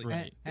 Unfortunately,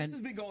 right. this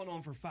has been going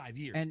on for 5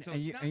 years. And so and,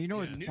 it's you, not and you know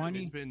what's new.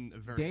 funny? It's been a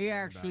very They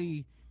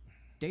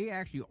long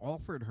actually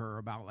offered her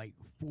about like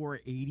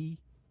 480,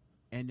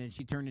 and then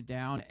she turned it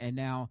down. And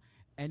now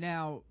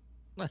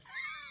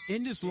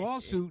in this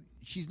lawsuit,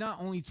 she's not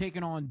only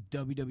taking on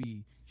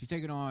WWE, she's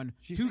taking on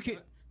She's 2K, taking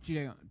she's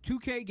taking on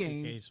 2K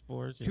games, 2K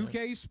Sports. yeah.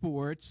 2K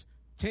Sports,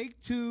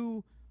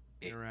 Take-Two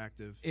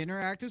interactive.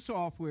 Interactive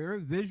Software,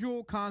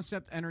 Visual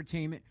Concept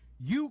Entertainment,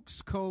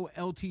 Ukes Co.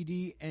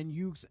 Ltd. and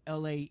Ukes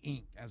LA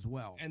Inc. as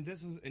well. And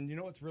you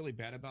know what's really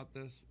bad about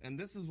this? And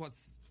this is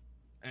what's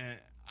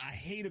I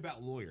hate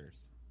about lawyers.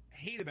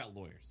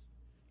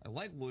 I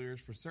like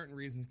lawyers for certain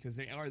reasons because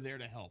they are there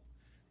to help.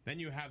 Then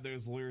you have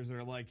those lawyers that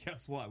are like,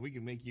 guess what? We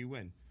can make you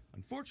win.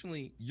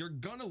 Unfortunately, you're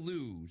gonna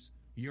lose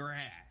your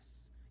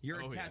ass. You're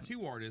a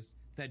tattoo artist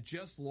that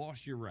just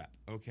lost your rep.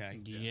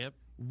 Okay. Yep.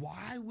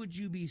 Why would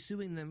you be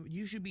suing them?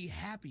 You should be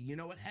happy. You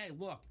know what? Hey,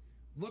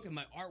 look at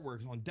my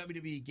artworks on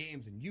WWE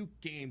games and Uke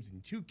games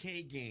and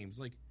 2K games.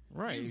 Like,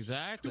 Right, you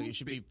exactly. You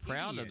should be stupid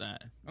proud idiot. of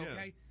that.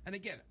 Okay. Yeah. And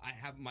again, I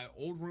have my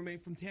old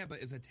roommate from Tampa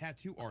is a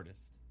tattoo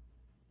artist.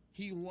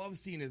 He loves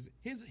seeing his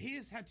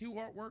tattoo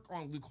artwork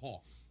on Luke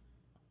Hawk.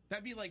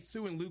 That'd be like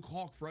suing Luke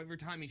Hawk for every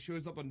time he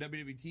shows up on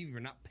WWE TV.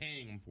 You're not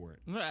paying him for it.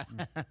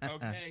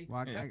 Okay,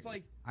 Well, that's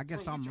like I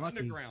guess for I'm Lucha lucky.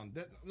 Underground.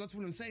 That's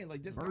what I'm saying.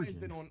 Like this guy's Virgin.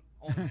 been on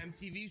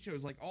MTV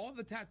shows. Like a lot of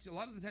the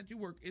tattoo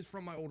work is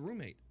from my old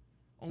roommate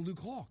on Luke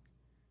Hawk.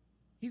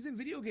 He's in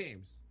video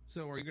games.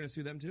 So are you going to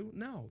sue them too?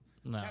 No.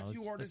 No, Tattoo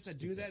that's artists that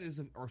do that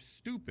are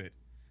stupid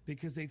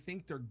because they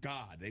think they're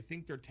God. They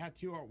think their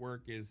tattoo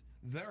artwork is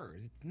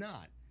theirs. It's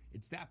not.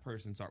 It's that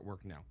person's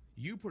artwork now.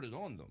 You put it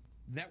on them.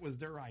 That was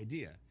their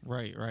idea.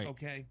 Right.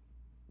 Okay?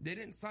 They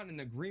didn't sign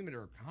an agreement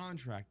or a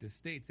contract that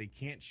states they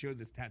can't show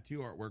this tattoo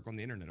artwork on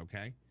the internet,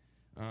 okay?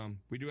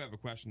 We do have a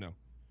question, though.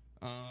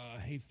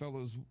 Hey,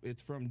 fellas,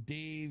 it's from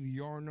Dave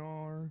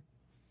Yarnar.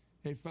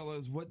 Hey,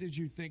 fellas, what did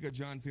you think of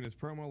John Cena's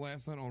promo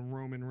last night on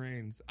Roman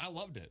Reigns? I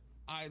loved it.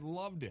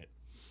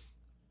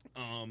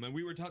 And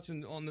we were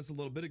touching on this a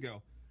little bit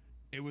ago.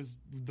 It was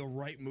the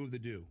right move to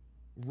do.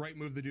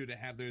 To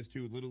have those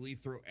two literally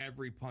throw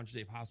every punch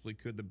they possibly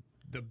could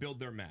to build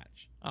their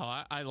match.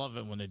 Oh, I love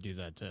it when they do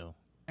that too.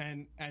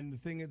 And the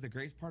thing is, the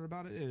greatest part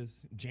about it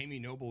is Jamie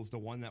Noble is the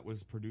one that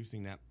was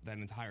producing that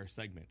entire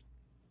segment.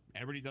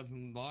 Everybody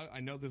doesn't. I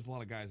know there's a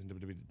lot of guys in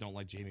WWE that don't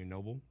like Jamie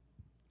Noble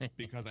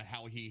because of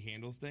how he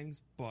handles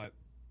things, but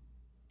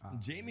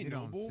Jamie you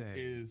don't Noble say.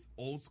 is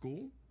old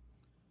school,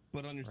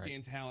 but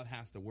understands how it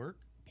has to work.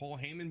 Paul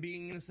Heyman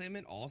being in the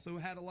segment also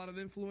had a lot of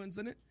influence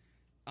in it.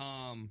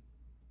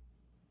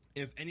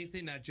 If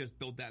anything, that just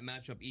built that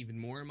matchup even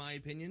more, in my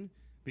opinion,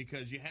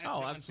 because you had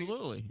Oh, John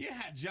absolutely. Cena, you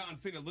had John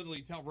Cena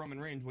literally tell Roman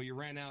Reigns, well, you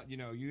ran out.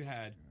 You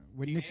had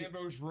When the Nikki-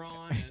 Ambrose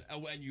run,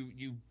 and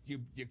you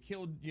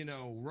killed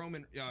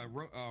Roman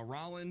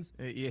Rollins,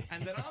 Yeah.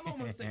 and then I'm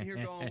almost sitting here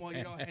going,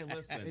 well, hey,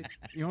 listen,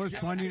 You know what's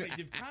funny?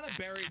 You've kind of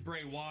buried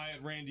Bray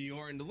Wyatt, Randy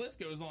Orton. The list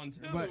goes on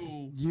too. But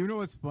you know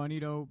what's funny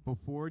though?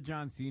 Before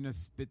John Cena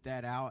spit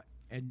that out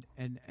and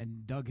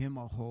dug him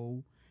a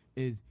hole,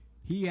 is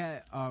he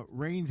had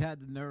Reigns had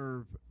the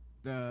nerve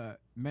to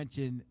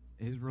mention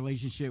his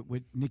relationship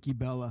with Nikki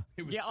Bella.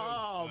 It was Yeah, so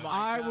oh, funny. my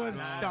I God, was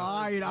that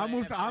dying.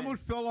 was I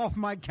almost fell off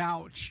my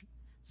couch.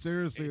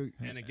 Seriously.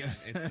 And again,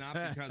 it's not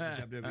because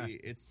of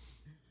WWE.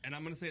 And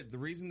I'm going to say it, the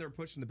reason they're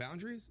pushing the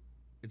boundaries,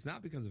 it's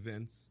not because of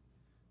Vince.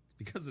 It's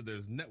because of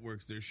those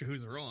networks their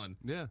shows are on.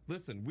 Yeah.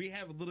 Listen, we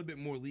have a little bit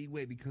more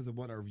leeway because of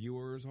what our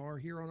viewers are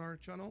here on our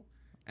channel,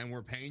 and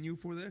we're paying you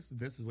for this.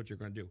 This is what you're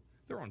going to do.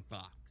 They're on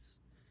Fox.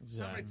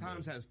 How many Exactly.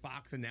 times has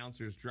Fox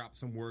announcers dropped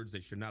some words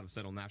they should not have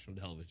said on national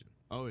television?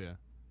 Oh yeah.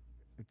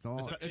 It's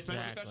all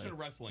Especially in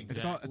wrestling.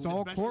 it's all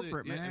Especially-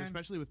 corporate, yeah, man. and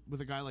especially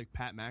with a guy like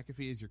Pat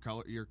McAfee as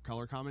your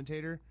color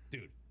commentator.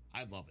 Dude,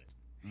 I love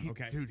it.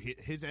 Okay. Dude,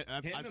 his I've, Him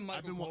I've, and I've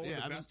Michael been Cole wa- are yeah,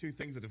 the I've been- best two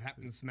things that have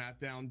happened to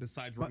SmackDown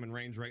besides Roman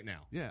Reigns right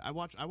now. yeah. I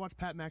watch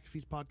Pat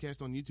McAfee's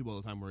podcast on YouTube all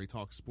the time where he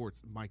talks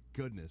sports. My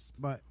goodness,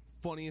 But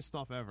funniest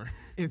stuff ever.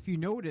 if you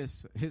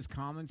notice his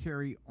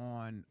commentary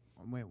on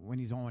when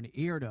he's on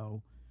air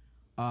though,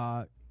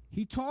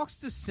 he talks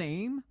the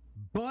same,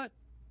 but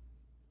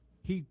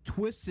he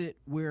twists it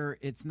where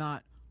it's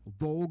not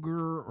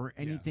vulgar or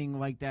anything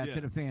like that Yeah.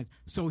 to the fans.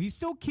 So he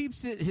still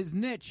keeps it his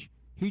niche.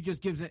 He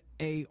just gives it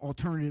a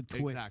alternative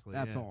twist. Exactly,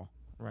 That's yeah. all.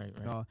 Right,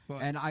 right.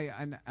 But- And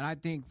I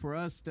think for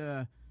us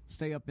to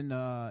stay up in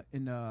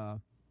the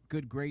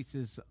good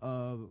graces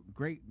of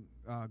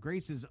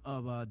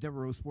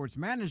Devereaux Sports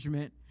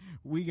Management,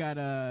 we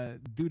gotta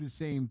do the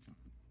same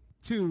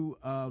too.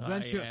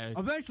 yeah.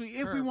 Eventually,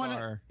 if Sure, we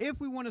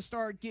want to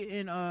start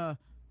getting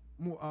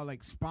more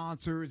like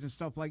sponsors and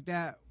stuff like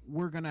that,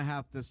 we're gonna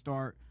have to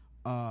start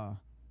to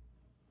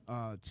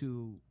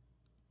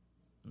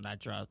Not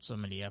drop so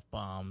many F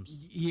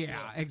bombs.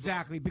 yeah,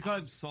 exactly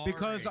because sorry.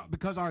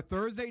 because our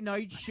Thursday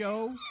night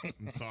show.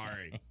 I'm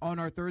sorry. On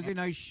our Thursday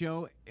night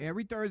show,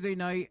 every Thursday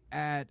night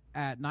at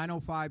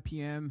 9:05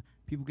 p.m.,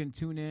 people can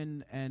tune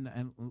in and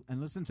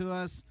listen to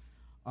us.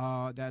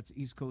 That's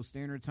East Coast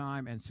Standard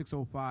Time, and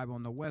 6:05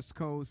 on the West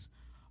Coast.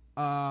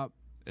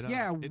 It,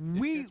 Yeah, it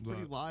we- gets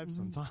pretty live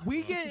sometimes.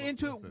 We get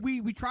into listen.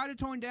 we try to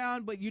tone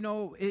down, but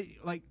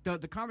it like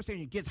the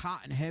conversation gets hot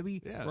and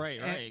heavy. Yeah. Right,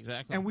 And- right,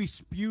 exactly. And we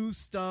spew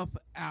stuff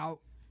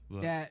out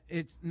Look. that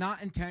it's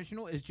not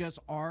intentional. It's just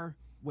our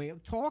way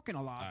of talking.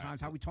 A lot of All right.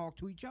 times, how we talk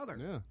to each other.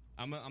 Yeah.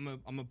 I'm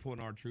gonna put in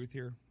our truth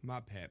here.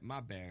 My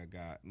bad,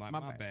 guy. My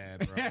My bad,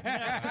 bro. It's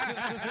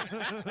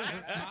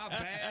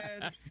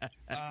my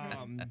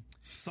bad.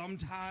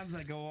 Sometimes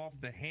I go off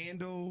the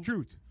handle.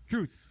 Truth.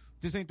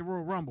 This ain't the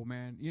Royal Rumble,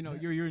 man. You know,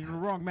 you're in the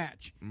wrong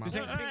match. My This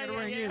ain't bad. King of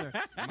the Ring either.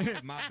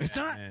 My It's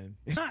bad, not. man.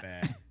 It's not.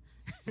 Bad.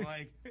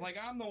 Like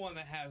I'm the one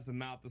that has the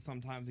mouth that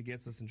sometimes it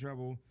gets us in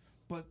trouble.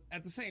 But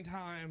at the same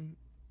time,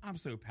 I'm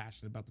so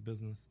passionate about the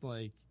business.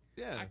 Like,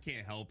 Yeah. I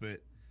can't help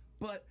it.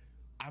 But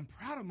I'm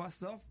proud of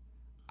myself.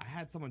 I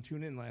had someone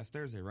tune in last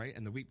Thursday, right?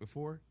 And the week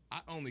before,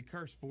 I only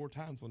cursed 4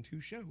 times on 2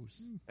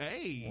 shows.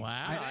 Hey.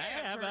 Wow, Today,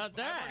 hey, how I've about cursed-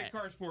 I've already that?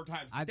 cursed 4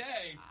 times I-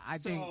 today. I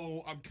think-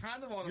 so I'm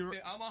kind of on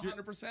I'm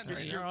 100%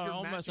 right You're now.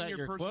 almost matching at your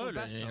your personal quota,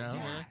 best you self.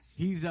 know? Yes.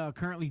 He's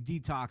currently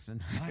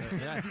detoxing.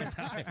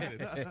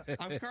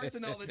 I'm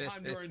cursing all the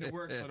time during the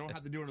work, so I don't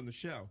have to do it on the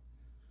show.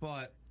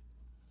 But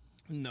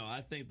no,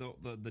 I think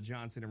the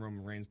John Cena and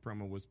Roman Reigns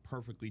promo was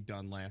perfectly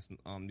done the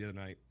other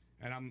night,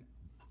 and I'm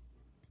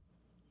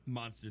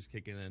monsters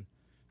kicking in.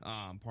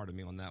 Part of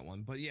me on that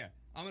one, but yeah,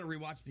 I'm gonna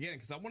rewatch it again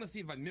because I want to see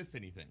if I missed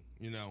anything.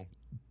 You know,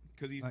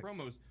 because these Like-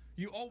 promos,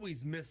 you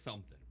always miss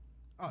something.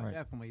 Oh, Right.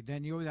 definitely.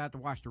 Then you always have to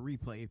watch the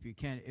replay if you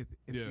can. If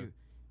Yeah.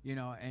 you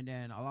know, and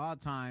then a lot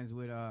of times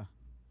with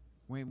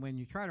when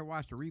you try to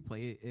watch the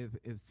replay,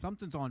 if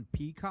something's on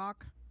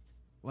Peacock,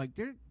 like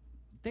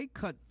they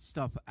cut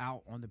stuff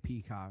out on the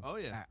Peacock. Oh,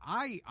 yeah.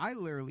 I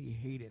literally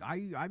hate it.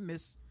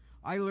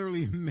 I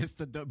literally miss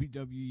the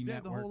WWE Yeah,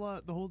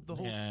 network. the whole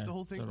Yeah,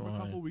 thing so from do a I.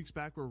 couple weeks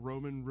back where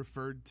Roman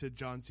referred to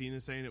John Cena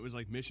saying it was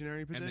like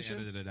missionary And they position.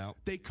 edited it out.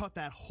 They cut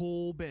that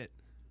whole bit.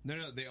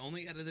 No, they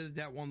only edited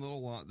that one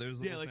little line. There's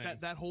Yeah, little like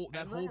things. that whole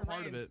And whole Roman part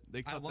of Reigns, it. They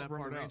I cut love that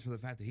Roman part Reigns out. for the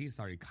fact that he's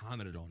already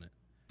commented on it.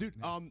 Dude,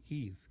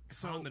 He's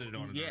commented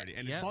on it yeah, already,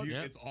 and yeah, it's,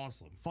 yeah. it's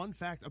awesome. fun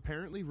fact,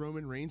 apparently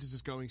Roman Reigns is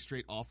just going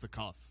straight off the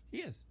cuff. He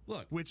is.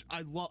 Look, Which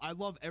I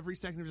love every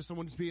second of just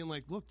someone just being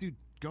like, "Look, dude,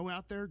 go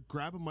out there,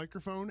 grab a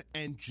microphone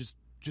and just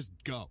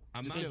go."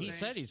 I'm Just not do He it.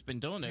 said he's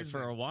been doing it Here's for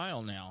the- a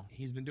while now.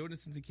 he's been doing it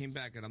since he came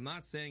back, and I'm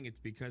not saying it's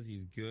because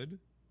he's good,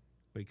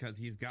 because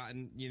he's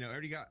gotten,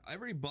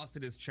 everybody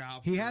busted his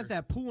chops. He for- has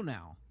that pool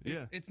now.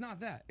 Yeah. It's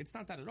not that. It's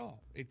not that at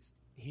all. It's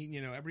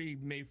everybody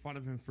made fun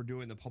of him for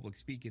doing the public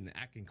speaking, the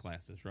acting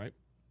classes, right?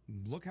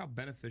 Look how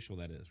beneficial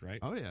that is, right?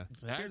 Oh yeah.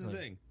 Exactly. Here's the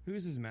thing.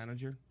 Who's his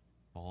manager?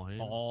 All him.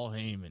 Paul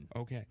Heyman.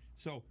 Okay,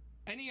 so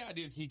any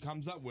ideas he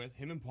comes up with,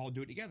 him and Paul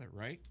do it together,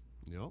 right?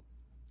 Yep.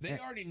 They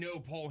already know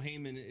Paul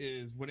Heyman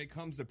is, when it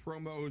comes to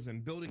promos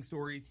and building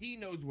stories, he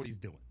knows what he's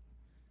doing.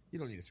 You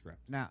don't need a script.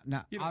 Now,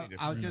 You don't need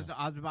a I script.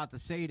 was about to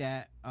say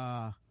that.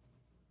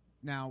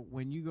 Now,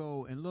 when you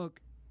go and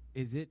look,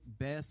 is it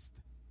best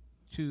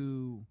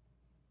to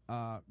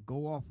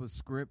go off a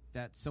script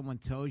that someone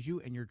tells you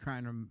and you're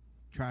trying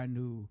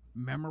to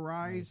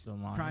memorize, Nice, the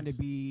lines. trying to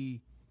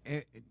be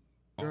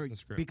Off the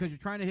script. because you're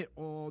trying to hit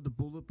all the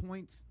bullet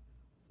points,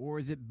 or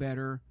is it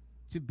better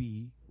to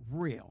be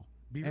real?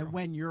 Be and real.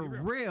 when you're Be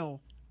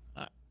real,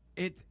 Uh,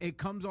 it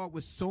comes off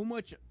with so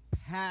much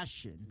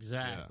passion.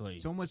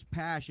 Exactly. So much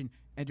passion,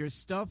 and there's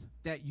stuff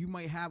that you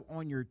might have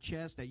on your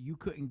chest that you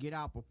couldn't get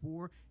out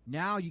before.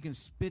 Now you can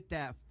spit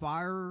that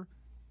fire,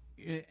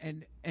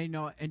 and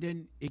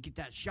then it get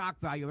that shock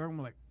value.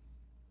 Everyone's like,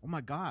 "Oh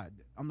my god!"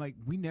 I'm like,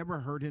 "We never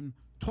heard him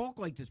talk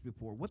like this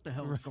before. What the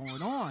hell is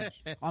going on?"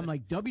 I'm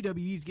like,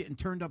 WWE's getting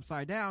turned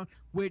upside down,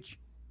 which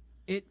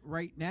it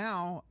right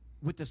now.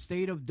 With the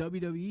state of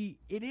WWE,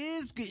 it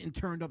is getting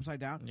turned upside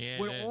down.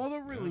 Yeah, with it is. all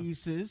the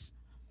releases,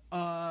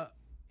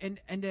 and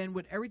then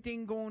with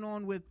everything going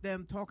on with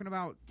them talking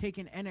about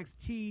taking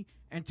NXT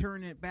and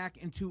turning it back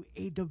into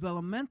a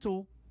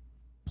developmental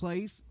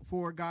place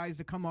for guys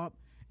to come up,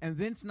 and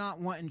Vince not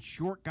wanting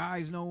short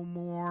guys no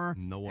more.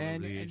 No one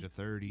and, over the age and of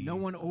 30. No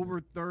one over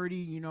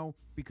 30,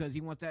 because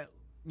he wants that,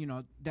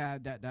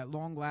 that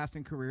long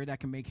lasting career that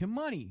can make him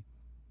money.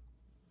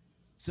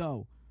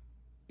 So,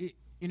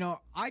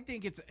 I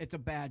think it's a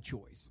bad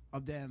choice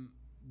of them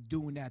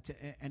doing that to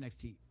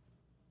NXT.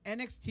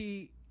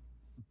 NXT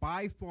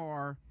by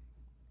far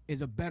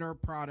is a better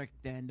product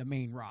than the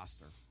main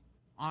roster.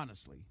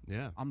 Honestly,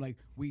 Yeah. I'm like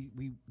we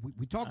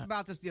talked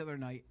about this the other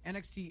night.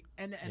 NXT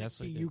and the Yes,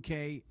 we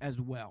NXT UK as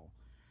well.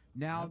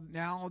 Now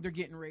they're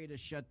getting ready to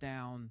shut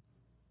down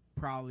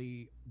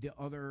probably the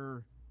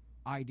other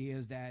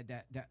ideas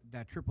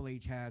that Triple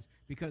H has,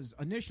 because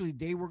initially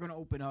they were going to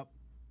open up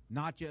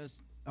not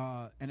just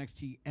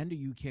NXT and the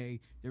UK.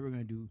 They were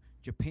going to do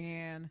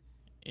Japan,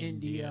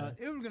 India.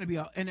 It was going to be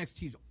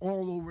NXTs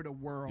all over the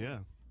world. Yeah.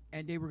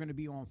 And they were going to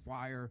be on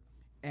fire.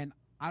 And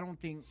I don't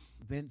think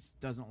Vince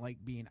doesn't like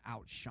being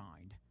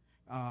outshined.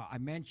 I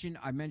mentioned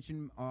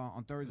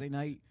on Thursday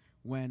night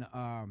when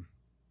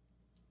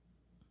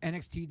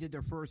NXT did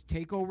their first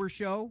takeover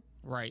show,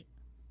 Right.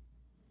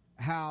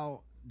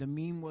 how the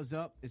meme was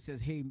up. It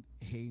says, "Hey,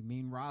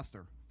 main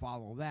roster,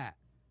 follow that."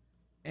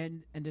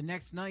 And the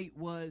next night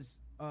was,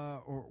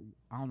 or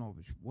I don't know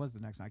if it was the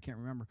next night, I can't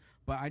remember.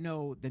 But I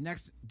know the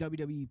next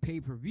WWE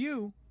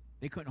pay-per-view,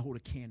 they couldn't hold a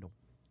candle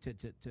to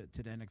the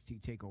NXT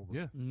takeover.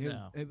 Yeah.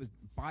 No. It was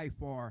by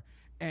far.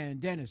 And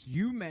Dennis,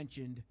 you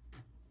mentioned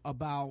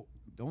about,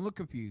 don't look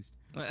confused,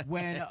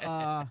 when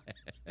that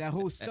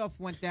whole stuff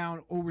went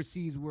down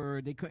overseas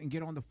where they couldn't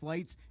get on the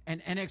flights,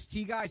 and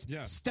NXT guys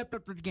Yeah. stepped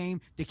up to the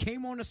game. They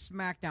came on a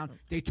SmackDown.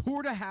 They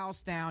tore the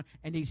house down,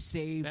 and they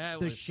saved That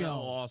the was show. so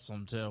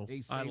awesome too.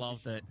 They saved I the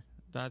loved show. it.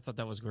 I thought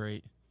that was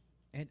great.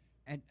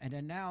 And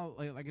then now,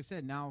 like I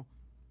said, now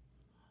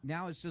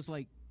it's just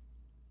like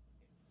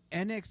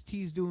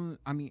NXT's doing.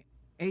 I mean,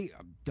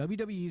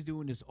 WWE's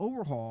doing this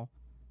overhaul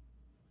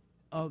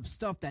of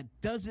stuff that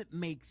doesn't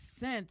make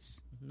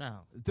sense. No.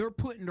 They're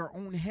putting their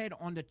own head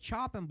on the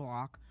chopping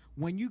block.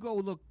 When you go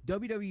look,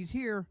 WWE's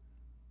here.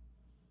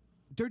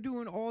 They're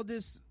doing all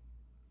this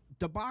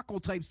debacle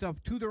type stuff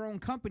to their own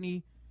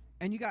company,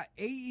 and you got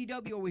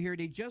AEW over here.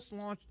 They just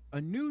launched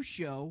a new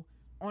show.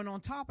 On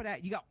top of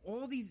that, you got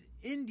all these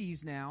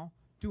indies now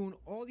doing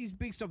all these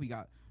big stuff.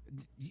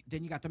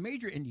 Then you got the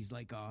major indies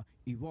like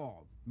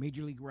Evolve,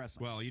 Major League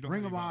Wrestling, Well, you don't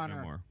Ring have of Evolve Honor.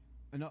 no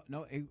more.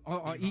 No,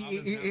 Evolve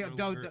is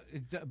no longer-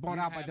 bought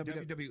You out by have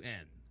WWE.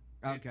 WWN.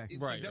 Okay.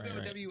 So Right, right,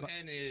 right.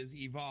 WWN is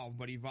Evolve,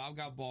 but Evolve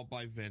got bought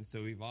by Vince,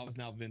 so Evolve is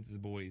now Vince's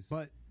boys.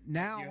 But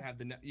now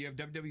you have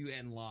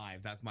WWN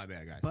Live. That's my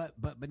bad, guys.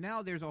 But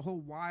now there's a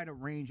whole wider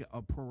range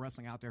of pro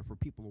wrestling out there for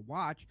people to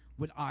watch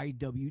with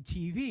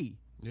IWTV,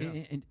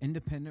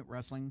 Independent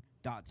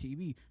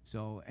Wrestling.tv.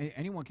 So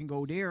anyone can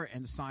go there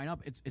and sign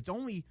up. It's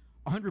only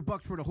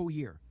 $100 for the whole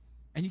year,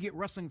 and you get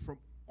wrestling from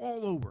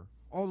all over.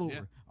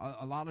 Yeah.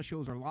 A lot of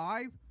shows are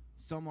live.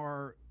 Some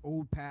are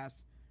old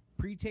past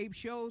pre-tape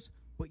shows,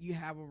 but you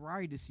have a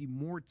variety to see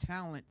more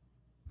talent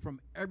from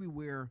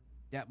everywhere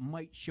that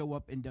might show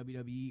up in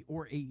WWE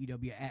or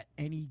AEW at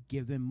any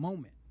given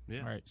moment.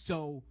 Yeah. Right.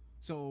 So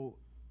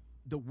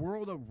the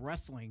world of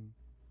wrestling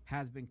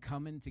has been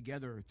coming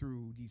together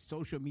through these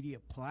social media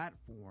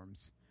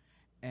platforms,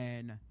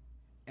 and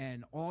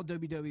all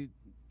WWE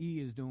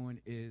is doing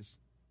is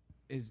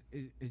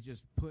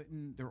just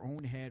putting their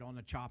own head on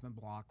the chopping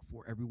block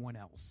for everyone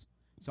else.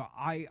 So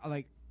I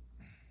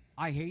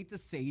hate to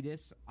say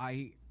this.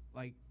 I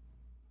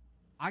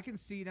can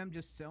see them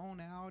just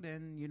selling out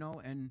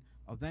and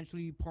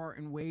eventually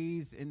parting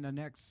ways in the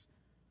next,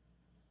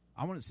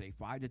 I want to say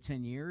 5 to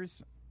 10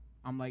 years.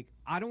 I'm like,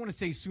 I don't want to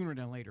say sooner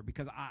than later,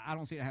 because I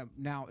don't see it happen.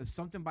 Now, if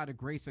something by the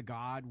grace of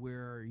God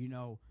where,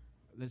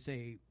 let's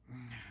say,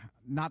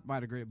 not by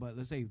the grace, but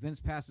let's say Vince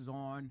passes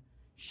on,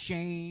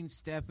 Shane,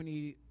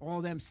 Stephanie, all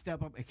them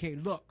step up. Okay,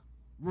 look,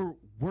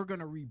 we're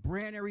gonna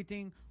rebrand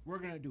everything. We're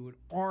gonna do it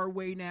our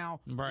way now.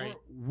 Right.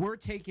 We're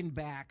taking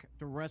back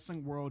the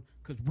wrestling world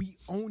because we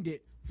owned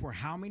it for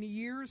how many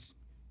years?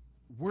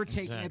 We're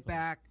taking it Exactly.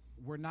 back.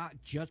 We're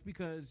not just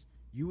because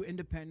you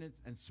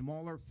independents and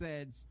smaller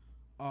feds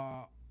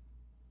are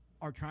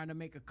trying to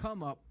make a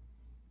come up.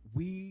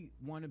 We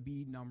want to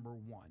be number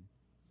one,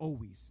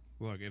 always.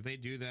 Look, if they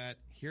do that,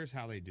 here's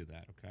how they do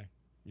that, okay?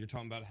 You're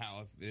talking about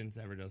how if Vince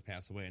ever does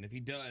pass away, and if he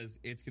does,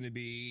 it's going to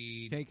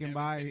be Taken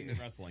by devastating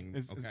to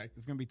wrestling, okay?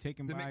 It's going to be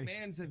taken The by.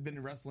 McMahons have been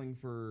in wrestling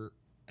for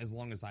as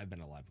long as I've been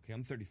alive, okay?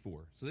 I'm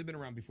 34, so they've been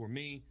around before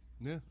me.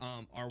 Yeah.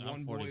 Our I'm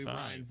one boy 45.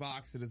 Ryan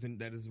Fox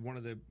that is one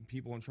of the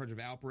people in charge of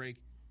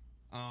Outbreak.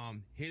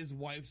 His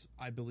wife's,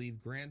 I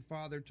believe,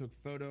 grandfather took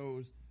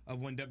photos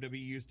of when WWE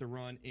used to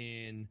run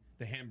in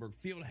the Hamburg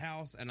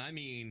Fieldhouse, and I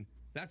mean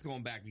that's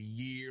going back a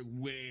year,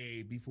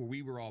 way before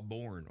we were all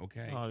born.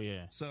 Okay. Oh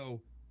yeah.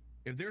 So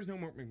if there's no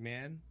more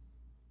McMahon,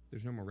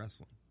 there's no more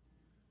wrestling.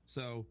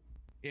 So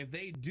if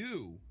they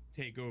do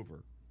take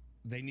over,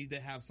 they need to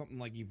have something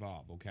like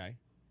Evolve. Okay.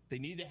 They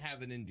need to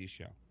have an indie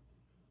show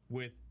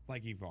with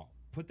like Evolve.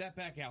 Put that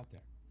back out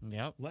there.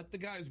 Yep. Let the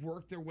guys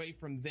work their way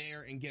from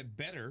there and get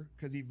better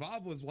because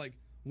Evolve was like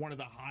one of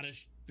the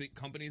hottest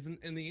companies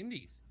in the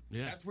indies.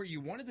 Yeah. That's where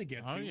you wanted to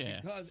get Oh, to yeah.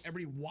 because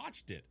everybody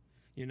watched it.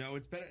 You know,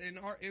 it's better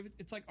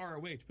it's like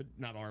ROH, but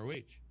not ROH.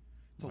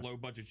 It's a low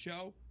budget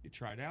show. You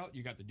try it out.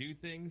 You got to do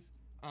things.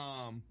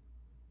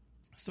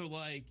 So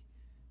like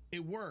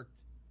it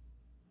worked.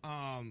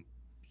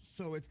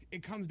 So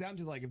it comes down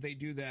to like if they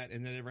do that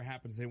and that ever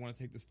happens, they want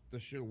to take the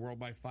show world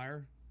by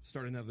fire.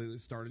 Start an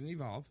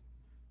Evolve.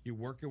 You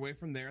work your way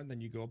from there, and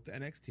then you go up to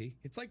NXT.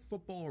 It's like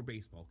football or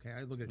baseball. Okay,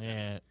 I look at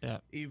that. Yeah.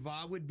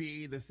 Evolve would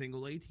be the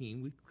single A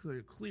team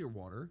with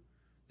Clearwater.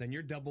 Then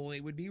your double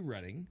A would be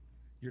Reading.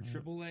 Your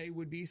triple A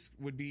would be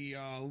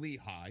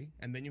Lehigh,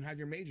 and then you have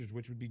your majors,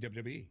 which would be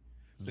WWE.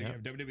 So you Yep.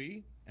 have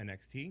WWE,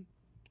 NXT,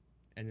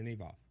 and then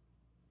Evolve.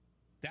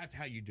 That's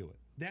how you do it.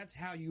 That's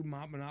how you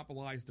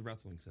monopolize the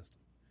wrestling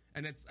system.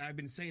 And I've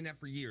been saying that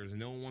for years, and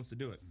no one wants to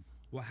do it.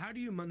 Well, how do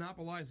you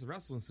monopolize the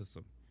wrestling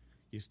system?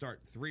 You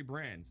start 3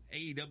 brands.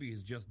 AEW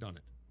has just done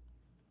it.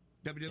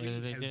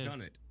 WWE they has did.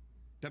 done it.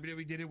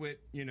 WWE did it with,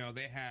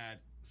 they had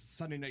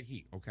Sunday Night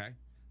Heat, okay?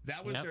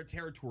 That was Yep. their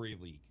territory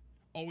league.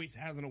 Always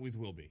has and always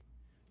will be.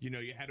 You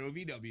had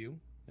OVW,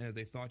 and if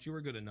they thought you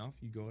were good enough,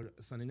 you go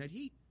to Sunday Night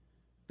Heat.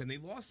 Then they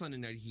lost Sunday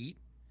Night Heat,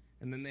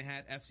 and then they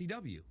had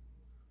FCW,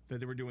 that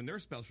they were doing their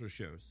special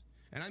shows.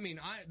 And I mean,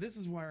 this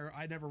is where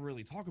I never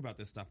really talk about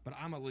this stuff, but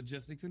I'm a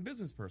logistics and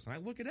business person. I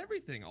look at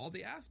everything, all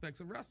the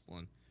aspects of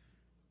wrestling.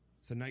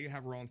 So now you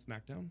have Raw and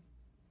SmackDown,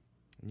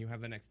 and you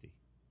have NXT,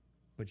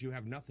 but you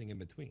have nothing in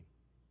between.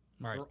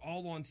 Right. They're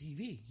all on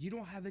TV. You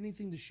don't have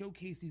anything to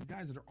showcase these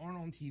guys that aren't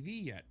on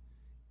TV yet.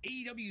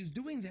 AEW is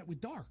doing that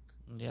with Dark.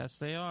 Yes,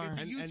 they are. It's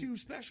a And- YouTube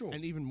special.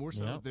 And even more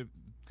so, Yep. the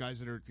guys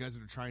that are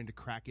trying to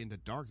crack into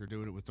Dark, they're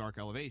doing it with Dark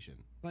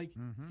Elevation. Like,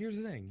 here's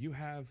the thing: you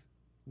have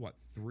 4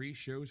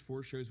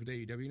 shows with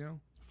AEW now.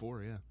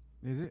 4, yeah.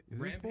 Is it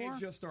Rampage 4?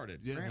 just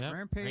started. Yeah. Yep.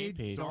 Rampage,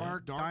 Rampage.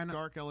 Dark,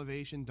 Dark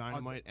Elevation,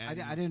 Dynamite, and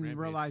I didn't Rampage.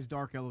 realize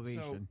Dark So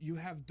Elevation. you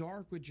have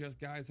Dark with just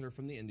guys that are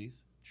from the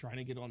indies trying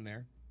to get on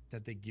there,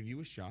 that they give you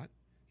a shot.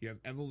 You have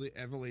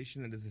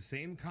Evolution that is the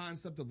same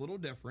concept, a little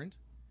different.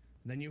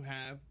 Then you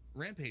have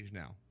Rampage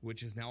now,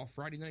 which is now a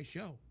Friday night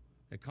show.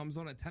 It comes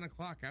on at 10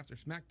 o'clock after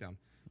SmackDown.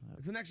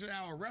 It's an extra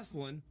hour of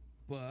wrestling,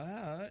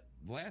 but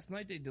last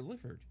night they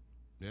delivered.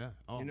 Yeah.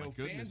 Oh, my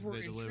goodness. Fans were they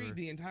intrigued delivered.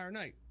 the entire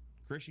night.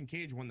 Christian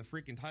Cage won the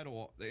freaking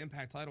title, the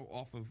Impact title,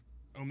 off of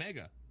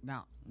Omega.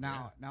 Now,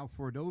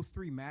 for those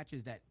 3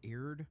 matches that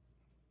aired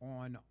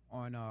on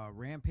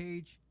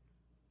Rampage,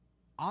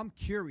 I'm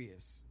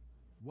curious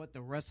what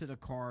the rest of the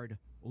card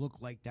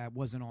looked like that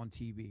wasn't on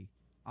TV.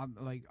 I'm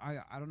like,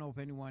 I don't know if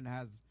anyone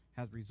has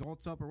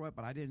results up or what,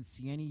 but I didn't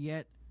see any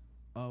yet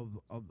of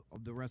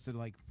the rest of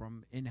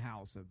from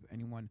in-house of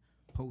anyone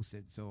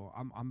posted. So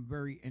I'm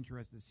very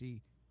interested to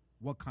see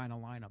what kind of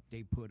lineup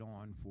they put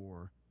on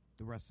for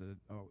the rest of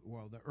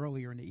the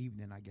earlier in the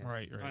evening, I guess.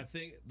 Right. I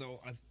think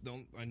though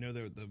I know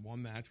the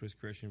one match was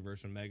Christian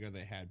versus Omega.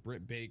 They had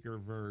Britt Baker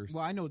versus.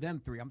 Well, I know them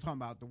 3. I'm talking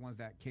about the ones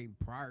that came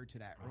prior to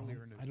that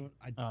earlier in the. That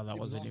it was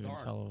wasn't all even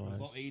dark. It televised.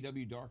 was all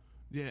AEW Dark.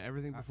 Yeah,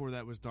 everything before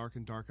that was Dark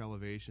and Dark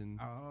Elevation.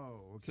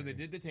 Oh, okay. So they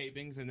did the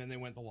tapings and then they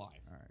went to live.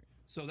 All right.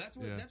 So that's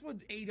what Yeah.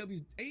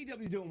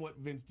 AEW's doing. What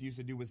Vince used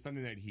to do with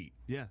Sunday Night Heat.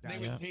 Yeah. They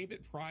Yeah. would tape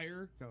it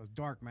prior. So it was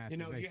dark matches.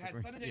 You had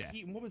basically. Sunday Night Yeah.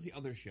 Heat, and what was the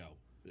other show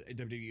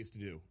WWE used to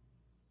do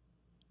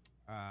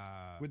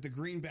Uh, with the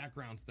green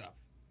background stuff?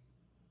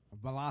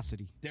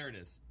 Velocity. There it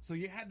is. So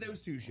you had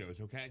those 2 shows.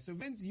 Okay, so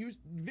Vince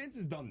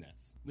has done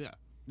this. Yeah.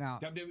 Now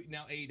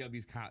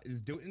AEW's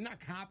is doing not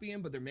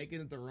copying, but they're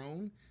making it their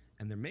own,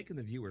 and they're making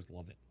the viewers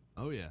love it.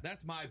 Oh, yeah.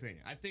 That's my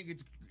opinion. I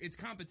think it's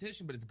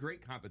competition, but it's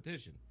great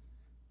competition.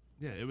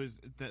 Yeah, it was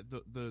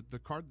the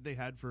card that they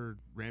had for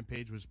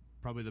Rampage was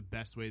probably the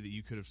best way that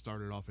you could have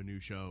started off a new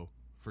show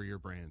for your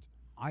brand.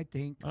 I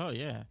think Oh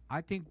yeah.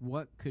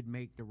 what could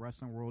make the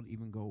wrestling world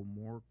even go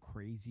more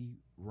crazy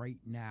right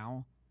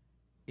now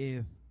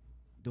if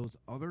those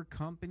other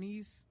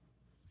companies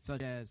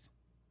such as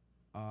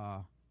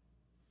NWA,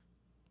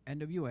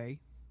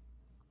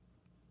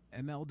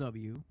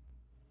 MLW,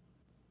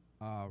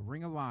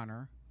 Ring of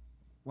Honor.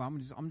 Well,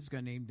 I'm just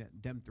gonna name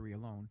them three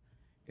alone.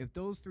 If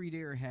those three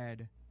there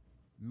had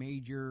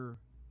major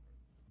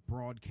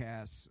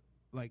broadcasts,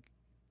 like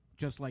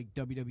just like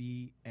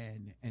WWE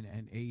and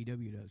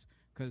AEW does,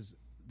 because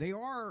they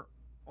are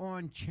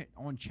on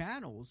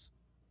channels,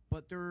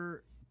 but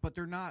they're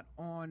not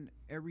on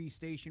every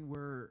station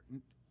where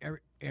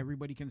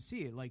everybody can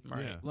see it. Like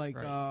Right. like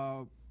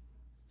Right.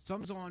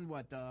 some's on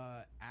what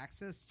the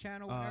Access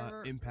channel,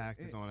 whatever.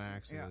 Impact is on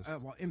Access. Yeah,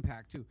 well,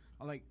 Impact too.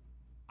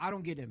 I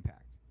don't get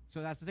Impact,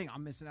 so that's the thing.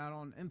 I'm missing out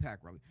on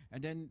Impact really.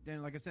 And then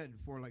like I said,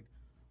 for like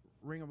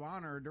Ring of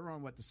Honor, they're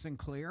on what, the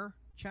Sinclair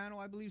channel,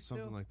 I believe.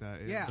 Something still? like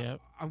that. Yeah,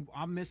 Yep.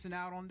 I'm missing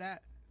out on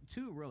that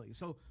too, really.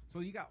 So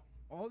you got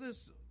all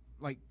this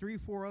like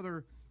 3-4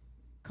 other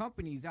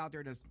companies out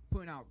there that's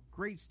putting out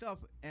great stuff,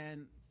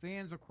 and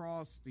fans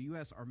across the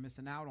U.S. are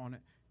missing out on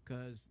it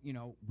because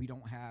we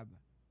don't have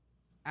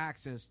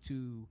access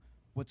to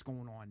what's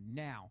going on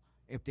now.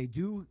 If they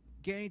do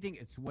get anything,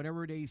 it's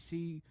whatever they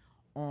see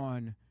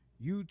on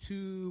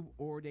YouTube,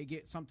 or they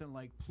get something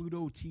like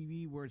Pluto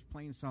TV where it's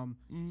playing some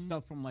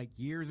stuff from like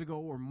years ago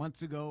or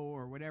months ago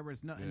or whatever.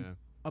 It's nothing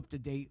up to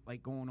date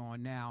like going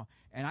on now.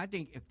 And I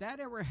think if that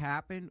ever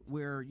happened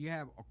where you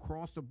have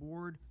across the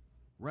board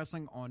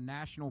wrestling on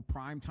national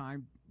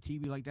primetime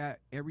TV like that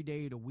every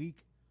day of the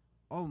week,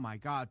 oh my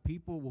God,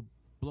 people will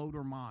blow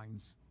their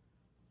minds.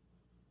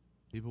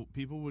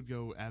 People would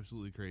go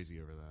absolutely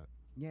crazy over that.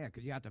 Yeah,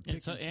 because you have to pick.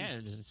 It's,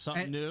 and choose. it's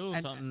something new,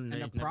 something and they've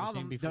the never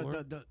problem, seen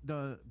before.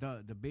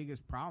 the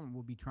biggest problem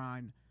will be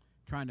trying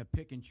to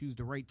pick and choose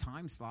the right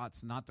time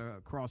slots, not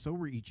to cross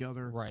over each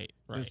other, right.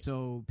 just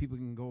so people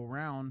can go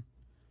around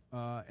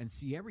and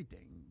see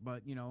everything.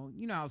 But you know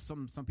how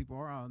some people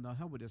are, oh, the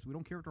hell with this. We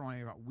don't care if they're on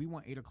 8 o'clock. We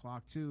want 8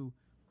 o'clock too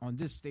on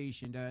this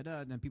station.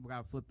 And then people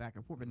got to flip back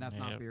and forth, and that's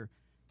not fair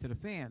to the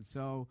fans.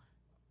 So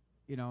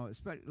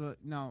especially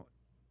now,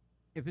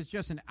 if it's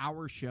just an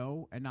hour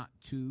show and not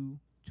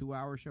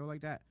two-hour show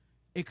like that,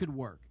 it could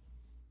work.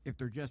 If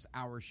they're just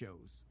hour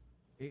shows,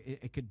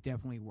 it could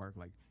definitely work.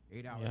 Like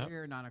 8 hours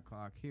here, 9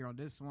 o'clock here on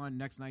this one.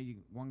 Next night,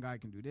 one guy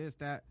can do this,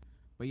 that.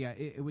 But yeah,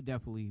 it would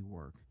definitely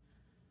work.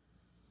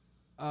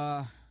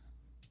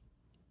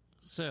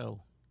 So,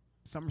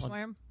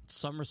 SummerSlam.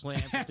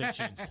 SummerSlam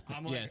predictions.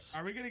 I'm like, yes.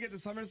 are we gonna get to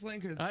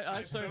SummerSlam? Because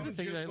I started to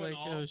think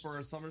that for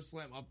a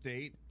SummerSlam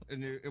update,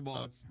 and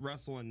it's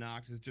Wrestle and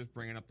Knox is just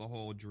bringing up the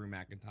whole Drew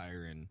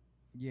McIntyre and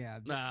Yeah.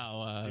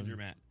 Ginger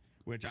Matt,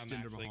 which I'm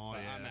Jinder actually Mahal,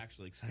 excited. yeah. I'm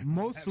actually excited.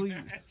 about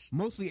that match.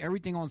 Mostly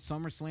everything on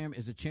SummerSlam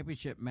is a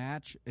championship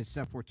match,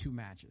 except for 2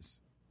 matches.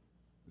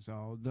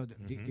 So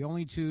the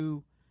only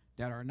 2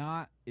 that are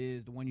not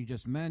is the one you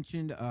just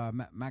mentioned,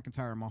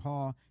 McIntyre and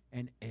Mahal,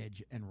 and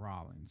Edge and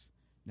Rollins.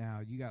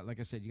 Now, you got, like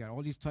I said, you got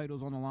all these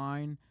titles on the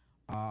line.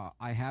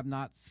 I have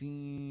not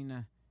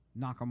seen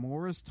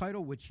Nakamura's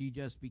title, which he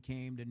just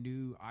became the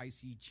new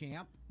IC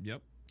champ.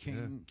 Yep,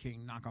 King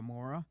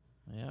Nakamura.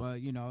 Yeah.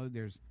 But,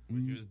 there's...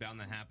 which was bound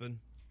to happen.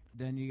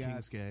 Then you got...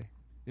 Kingsuke.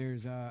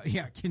 There's,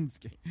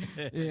 Kinsuke.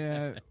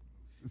 Yeah.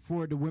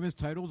 For the women's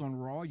titles on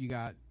Raw, you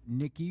got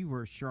Nikki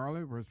versus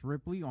Charlotte versus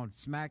Ripley. On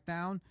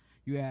SmackDown,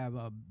 you have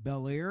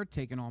Belair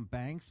taking on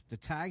Banks. The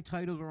tag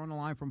titles are on the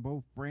line from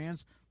both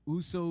brands.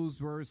 Usos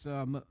versus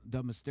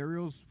the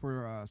Mysterios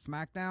for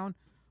SmackDown.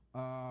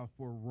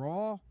 For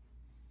Raw,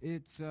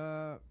 it's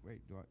do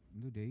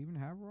they even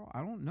have Raw?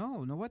 I don't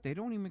know. Know what? They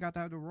don't even got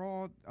to have the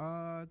Raw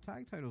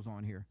tag titles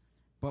on here.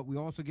 But we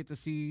also get to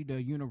see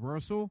the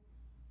Universal,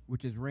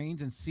 which is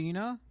Reigns and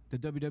Cena. The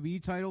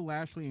WWE title,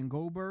 Lashley and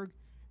Goldberg,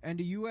 and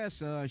the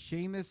U.S.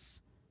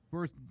 Sheamus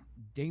versus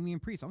Damian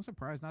Priest. I'm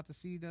surprised not to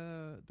see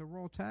the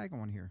Raw tag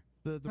on here.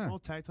 The Raw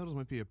tag titles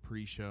might be a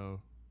pre-show.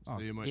 So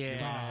you might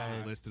have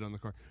it listed on the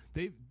card.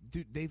 They've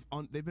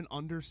been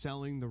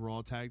underselling the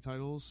Raw tag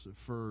titles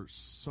for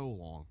so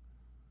long.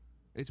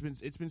 It's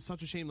been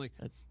such a shame. Like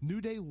New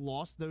Day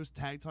lost those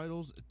tag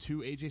titles to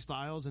AJ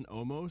Styles and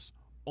Omos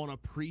on a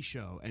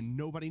pre-show, and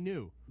nobody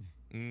knew.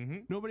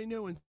 Mm-hmm. Nobody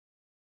knew until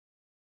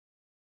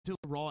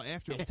Raw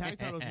after the tag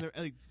titles. And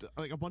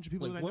like a bunch of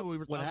people that I know, I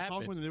was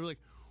talking with them. They were like,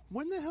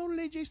 "When the hell did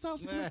AJ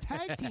Styles become a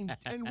tag team?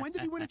 And when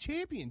did he win a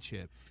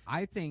championship?"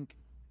 I think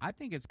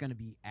it's going to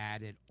be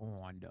added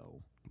on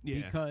though,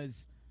 Yeah.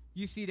 because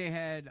you see they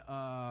had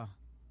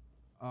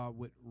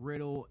with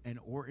Riddle and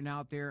Orton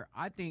out there.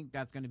 I think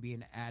that's going to be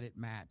an added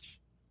match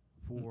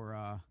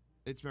for.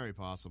 It's very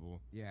possible.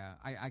 Yeah,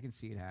 I can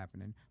see it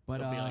happening.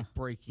 But It'll be like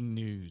breaking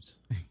news.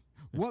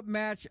 what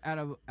match out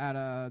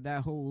of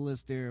that whole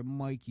list there,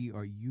 Mikey,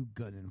 are you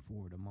gunning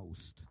for the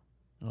most?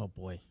 Oh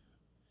boy,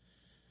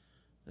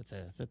 that's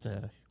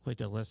a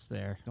quite a list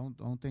there.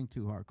 Don't think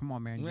too hard. Come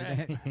on, man. You're the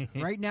head,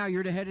 right now,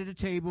 you're the head of the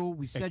table.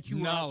 We set you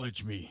up.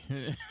 Acknowledge me.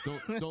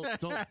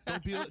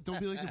 Don't be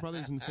like your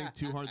brothers and think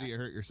too hard that you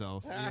hurt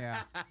yourself.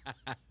 Yeah.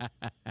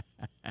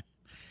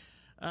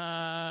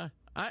 I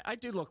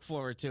do look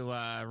forward to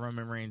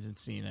Roman Reigns and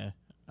Cena.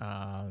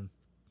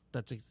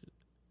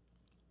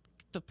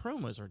 The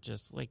promos are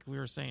just like we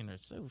were saying, they're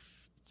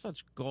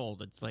such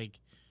gold. It's like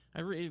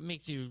it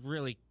makes you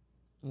really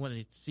want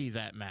to see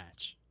that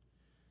match.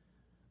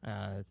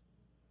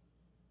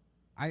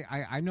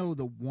 I know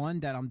the one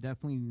that I'm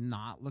definitely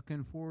not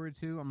looking forward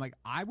to. I'm like,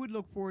 I would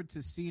look forward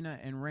to Cena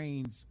and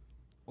Reigns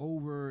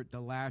over the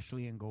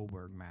Lashley and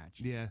Goldberg match.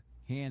 Yeah.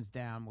 Hands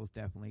down, most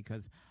definitely.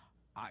 Because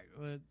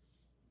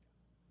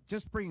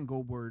just bringing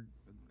Goldberg,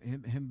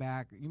 him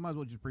back, you might as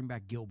well just bring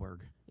back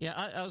Gilbert. Yeah,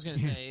 I was gonna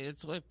say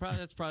it's like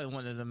that's probably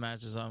one of the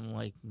matches I'm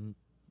like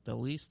the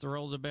least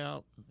thrilled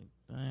about.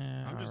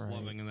 I'm just all right.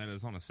 loving that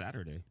it's on a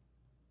Saturday.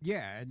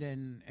 Yeah, and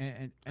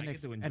then I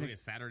get to enjoy a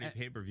Saturday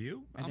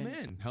pay-per-view. I'm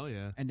in. Hell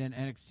yeah. And then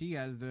NXT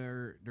has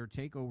their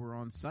takeover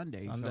on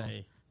Sunday.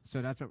 Sunday.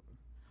 So that's a.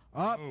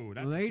 Oh,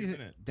 that's ladies, 2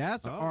 minute.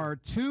 that's our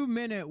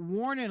 2-minute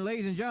warning,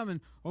 ladies and gentlemen.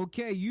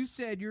 Okay, you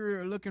said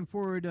you're looking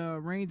forward to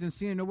Reigns and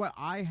Cena. You know what?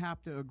 I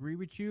have to agree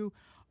with you.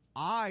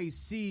 I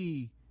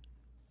see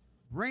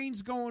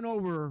Reigns going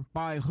over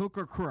by hook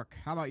or crook.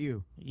 How about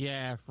you?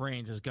 Yeah,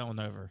 Reigns is going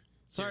over.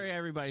 Sorry,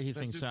 everybody who Let's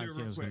thinks just do John it real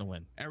Cena's going to quick.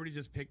 win. Everybody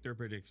just pick their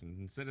predictions.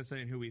 Instead of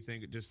saying who we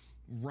think, just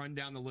run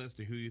down the list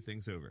of who you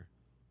think's over.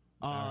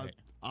 All right.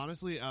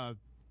 Honestly,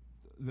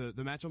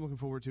 the match I'm looking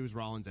forward to is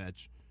Rollins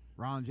Edge.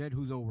 Rollins, Jed,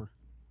 who's over?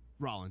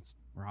 Rollins.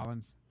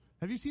 Rollins.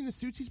 Have you seen the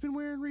suits he's been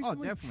wearing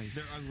recently? Oh, definitely.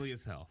 They're ugly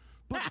as hell.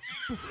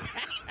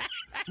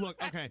 Look,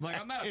 okay. Like,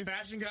 I'm not a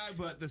fashion guy,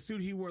 but the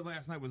suit he wore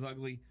last night was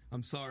ugly.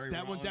 I'm sorry, That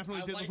one Rollins.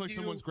 definitely I did look like you.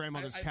 someone's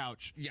grandmother's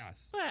couch.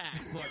 Yes.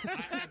 Look,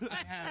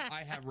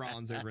 I have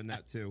Rollins over in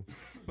that too.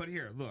 But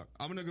here, look,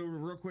 I'm going to go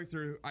real quick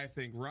through. I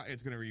think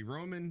it's going to be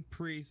Roman,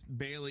 Priest,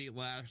 Bailey,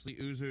 Lashley,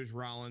 Usos,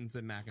 Rollins,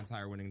 and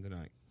McIntyre winning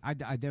tonight. I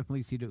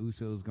definitely see the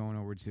Usos going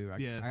over too. I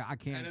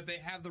can't. And if they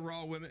have the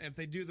Raw women, if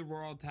they do the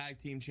Raw Tag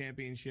Team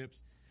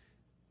Championships,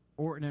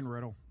 Orton and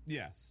Riddle.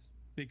 yes,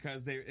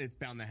 because it's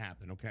bound to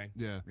happen. Okay.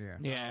 Yeah. Yeah.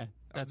 Yeah,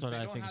 that's what They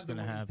I don't think is have the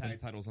going to women's happen. tag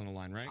titles on the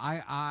line, right?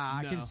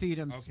 I can No. see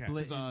them Okay.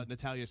 split. Because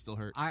Natalia's still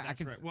hurt. I That's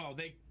can right. Well,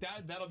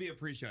 that'll be a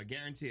pre-show. I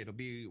guarantee it. It'll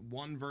be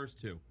 1 versus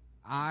 2.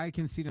 I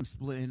can see them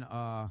splitting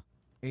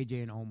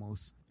AJ and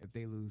Omos if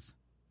they lose.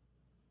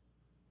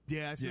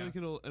 Yeah, I feel Yeah.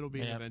 like it'll be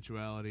an Yeah.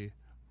 eventuality.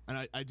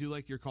 And I do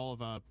like your call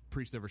of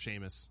Priest over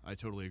Sheamus. I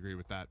totally agree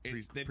with that.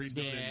 They've Priest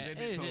been, over- Yeah, they've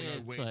been selling it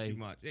it's way like- too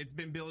much. It's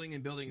been building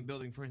and building and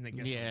building for him to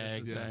get Yeah,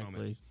 to this exactly.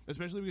 moment.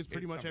 especially because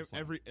pretty It's much SummerSlam.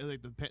 every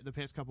like the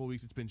past couple of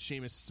weeks, it's been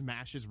Sheamus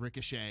smashes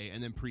Ricochet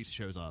and then Priest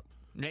shows up.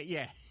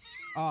 Yeah.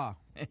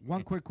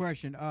 One quick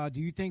question.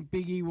 Do you think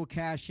Big E will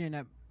cash in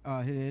at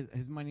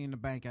his Money in the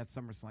Bank at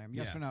SummerSlam?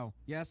 Yes, Yes. or no?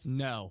 Yes?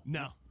 No.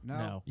 No,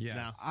 No. Yeah,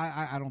 No.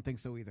 I don't think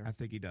so either. I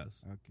think he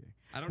does. Okay.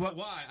 I don't Well- know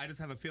why. I just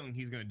have a feeling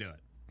he's going to do it.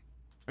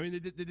 I mean they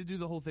did do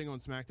the whole thing on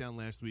SmackDown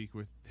last week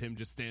with him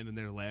just standing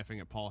there laughing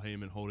at Paul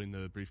Heyman holding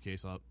the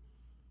briefcase up.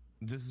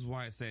 This is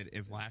why I said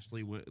if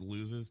Lashley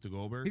loses to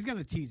Goldberg, He's going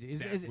to tease it.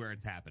 that's where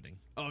it's happening.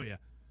 Oh yeah,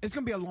 It's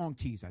going to be a long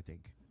tease, I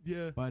think.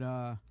 yeah.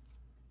 But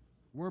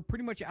we're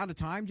pretty much out of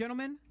time,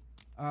 gentlemen.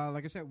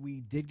 Like I said,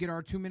 we did get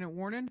our 2-minute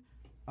warning.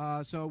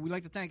 So we'd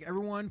like to thank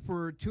everyone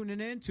for tuning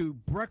in to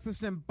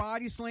Breakfast and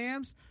Body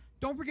Slams.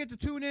 Don't forget to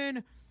tune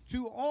in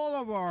to all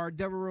of our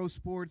Devereaux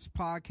Sports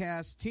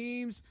podcast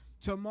teams.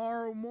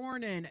 Tomorrow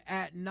morning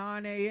at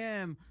 9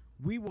 a.m.,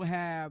 we will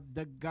have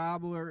the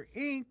Gobbler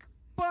Inc.,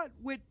 but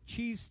with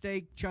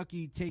Cheesesteak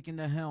Chucky taking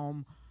the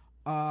helm.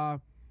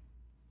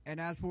 And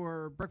as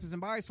for Breakfast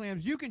and Body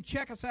Slams, you can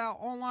check us out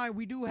online.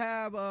 We do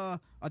have a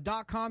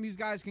 .com you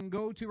guys can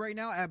go to right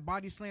now at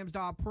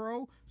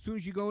bodyslams.pro. As soon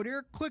as you go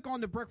there, click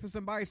on the Breakfast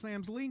and Body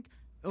Slams link.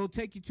 It'll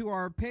take you to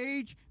our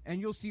page, and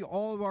you'll see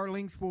all of our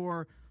links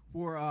for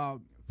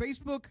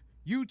Facebook,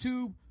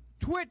 YouTube,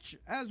 Twitch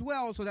as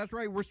well. So that's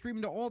right, we're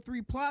streaming to all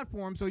 3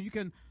 platforms, so you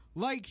can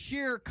like,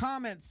 share,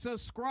 comment,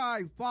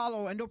 subscribe,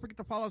 follow, and don't forget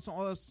to follow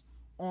us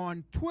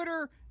on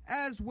Twitter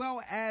as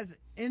well as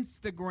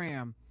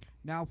Instagram.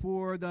 Now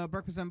for the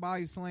Breakfast and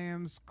Body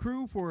Slams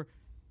crew, for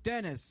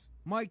Dennis,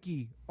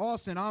 Mikey,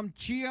 Austin, I'm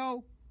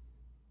Chio.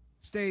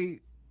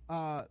 Stay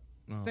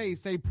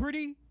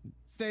pretty.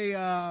 Stay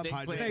classy.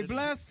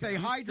 blessed. Stay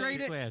Stay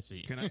hydrated.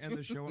 classy. Can I end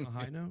the show on a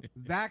high note?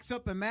 Vax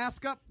up and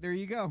mask up. There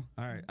you go.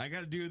 All right, I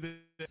got to do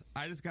this.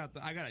 I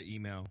got an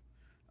email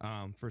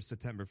for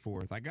September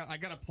 4th. I got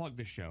to plug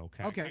the show.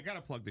 Okay. I got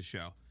to plug the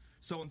show.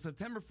 So on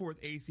September 4th,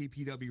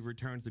 ACPW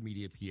returns to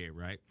Media PA.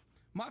 Right.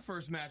 My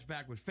first match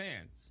back with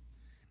fans,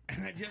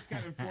 and I just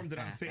got informed that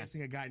I'm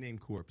facing a guy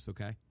named Corpse.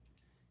 Okay.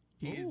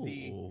 He is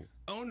the Ooh.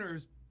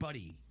 owner's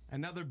buddy.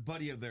 Another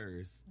buddy of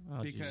theirs,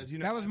 Oh, because geez. you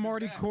know That was as a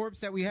Marty vet-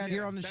 Corpse that we had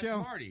here on the that's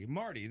show.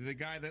 Marty, the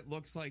guy that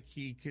looks like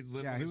he could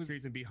live Yeah, on he the was-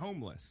 streets and be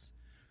homeless.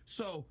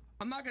 So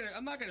I'm not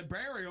gonna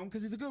bury him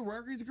because he's a good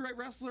worker. He's a great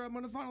wrestler. I'm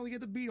gonna finally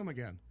get to beat him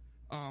again,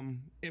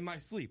 in my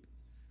sleep,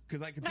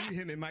 because I could beat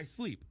him in my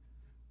sleep.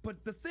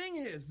 But the thing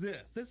is,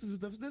 this is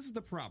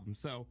the problem.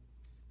 So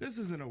this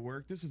isn't a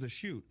work. This is a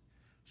shoot.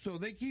 So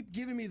they keep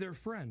giving me their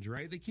friends,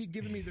 right? They keep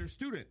giving me their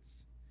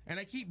students. And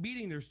I keep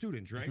beating their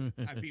students, right?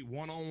 I beat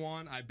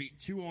 1-on-1. I beat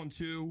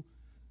 2-on-2.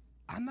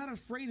 I'm not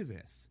afraid of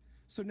this.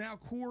 So now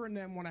Core and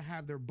them want to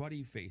have their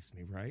buddy face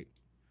me, right?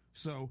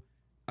 So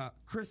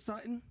Chris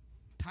Sutton,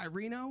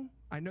 Tyreno,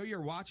 I know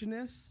you're watching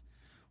this.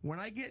 When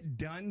I get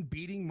done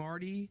beating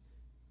Marty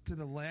to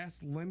the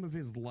last limb of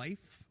his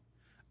life,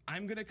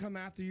 I'm going to come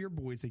after your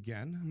boys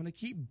again. I'm going to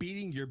keep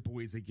beating your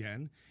boys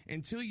again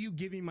until you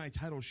give me my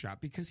title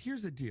shot. Because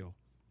here's the deal.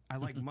 I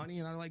like money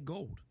and I like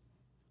gold.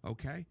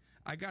 Okay?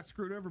 I got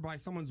screwed over by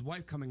someone's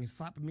wife coming and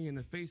slapping me in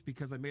the face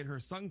because I made her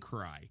son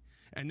cry.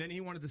 And then he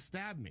wanted to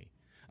stab me.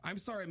 I'm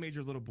sorry I made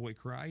your little boy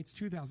cry. It's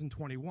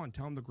 2021.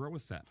 Tell him to grow a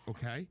set,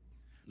 okay?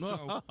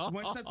 So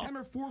when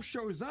September 4th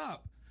shows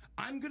up,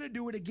 I'm going to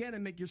do it again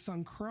and make your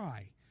son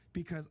cry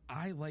because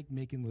I like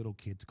making little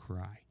kids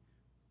cry.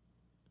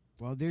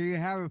 Well, there you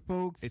have it,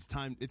 folks. It's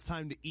time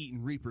to eat,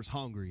 and Reaper's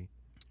hungry.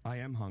 I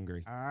am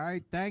hungry. All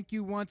right. Thank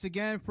you once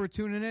again for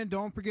tuning in.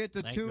 Don't forget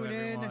to Thank you, tune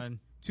in everyone.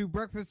 to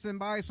Breakfast and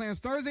Body Slams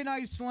Thursday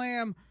Night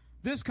Slam.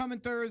 This coming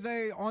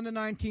Thursday on the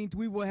 19th,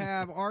 we will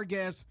have our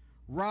guest,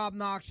 Rob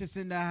Noxious,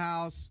 in the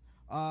house.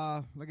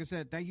 Like I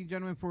said, thank you,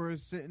 gentlemen, for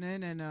sitting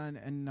in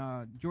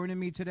and joining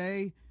me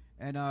today.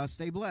 And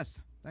stay blessed.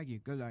 Thank you.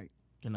 Good night.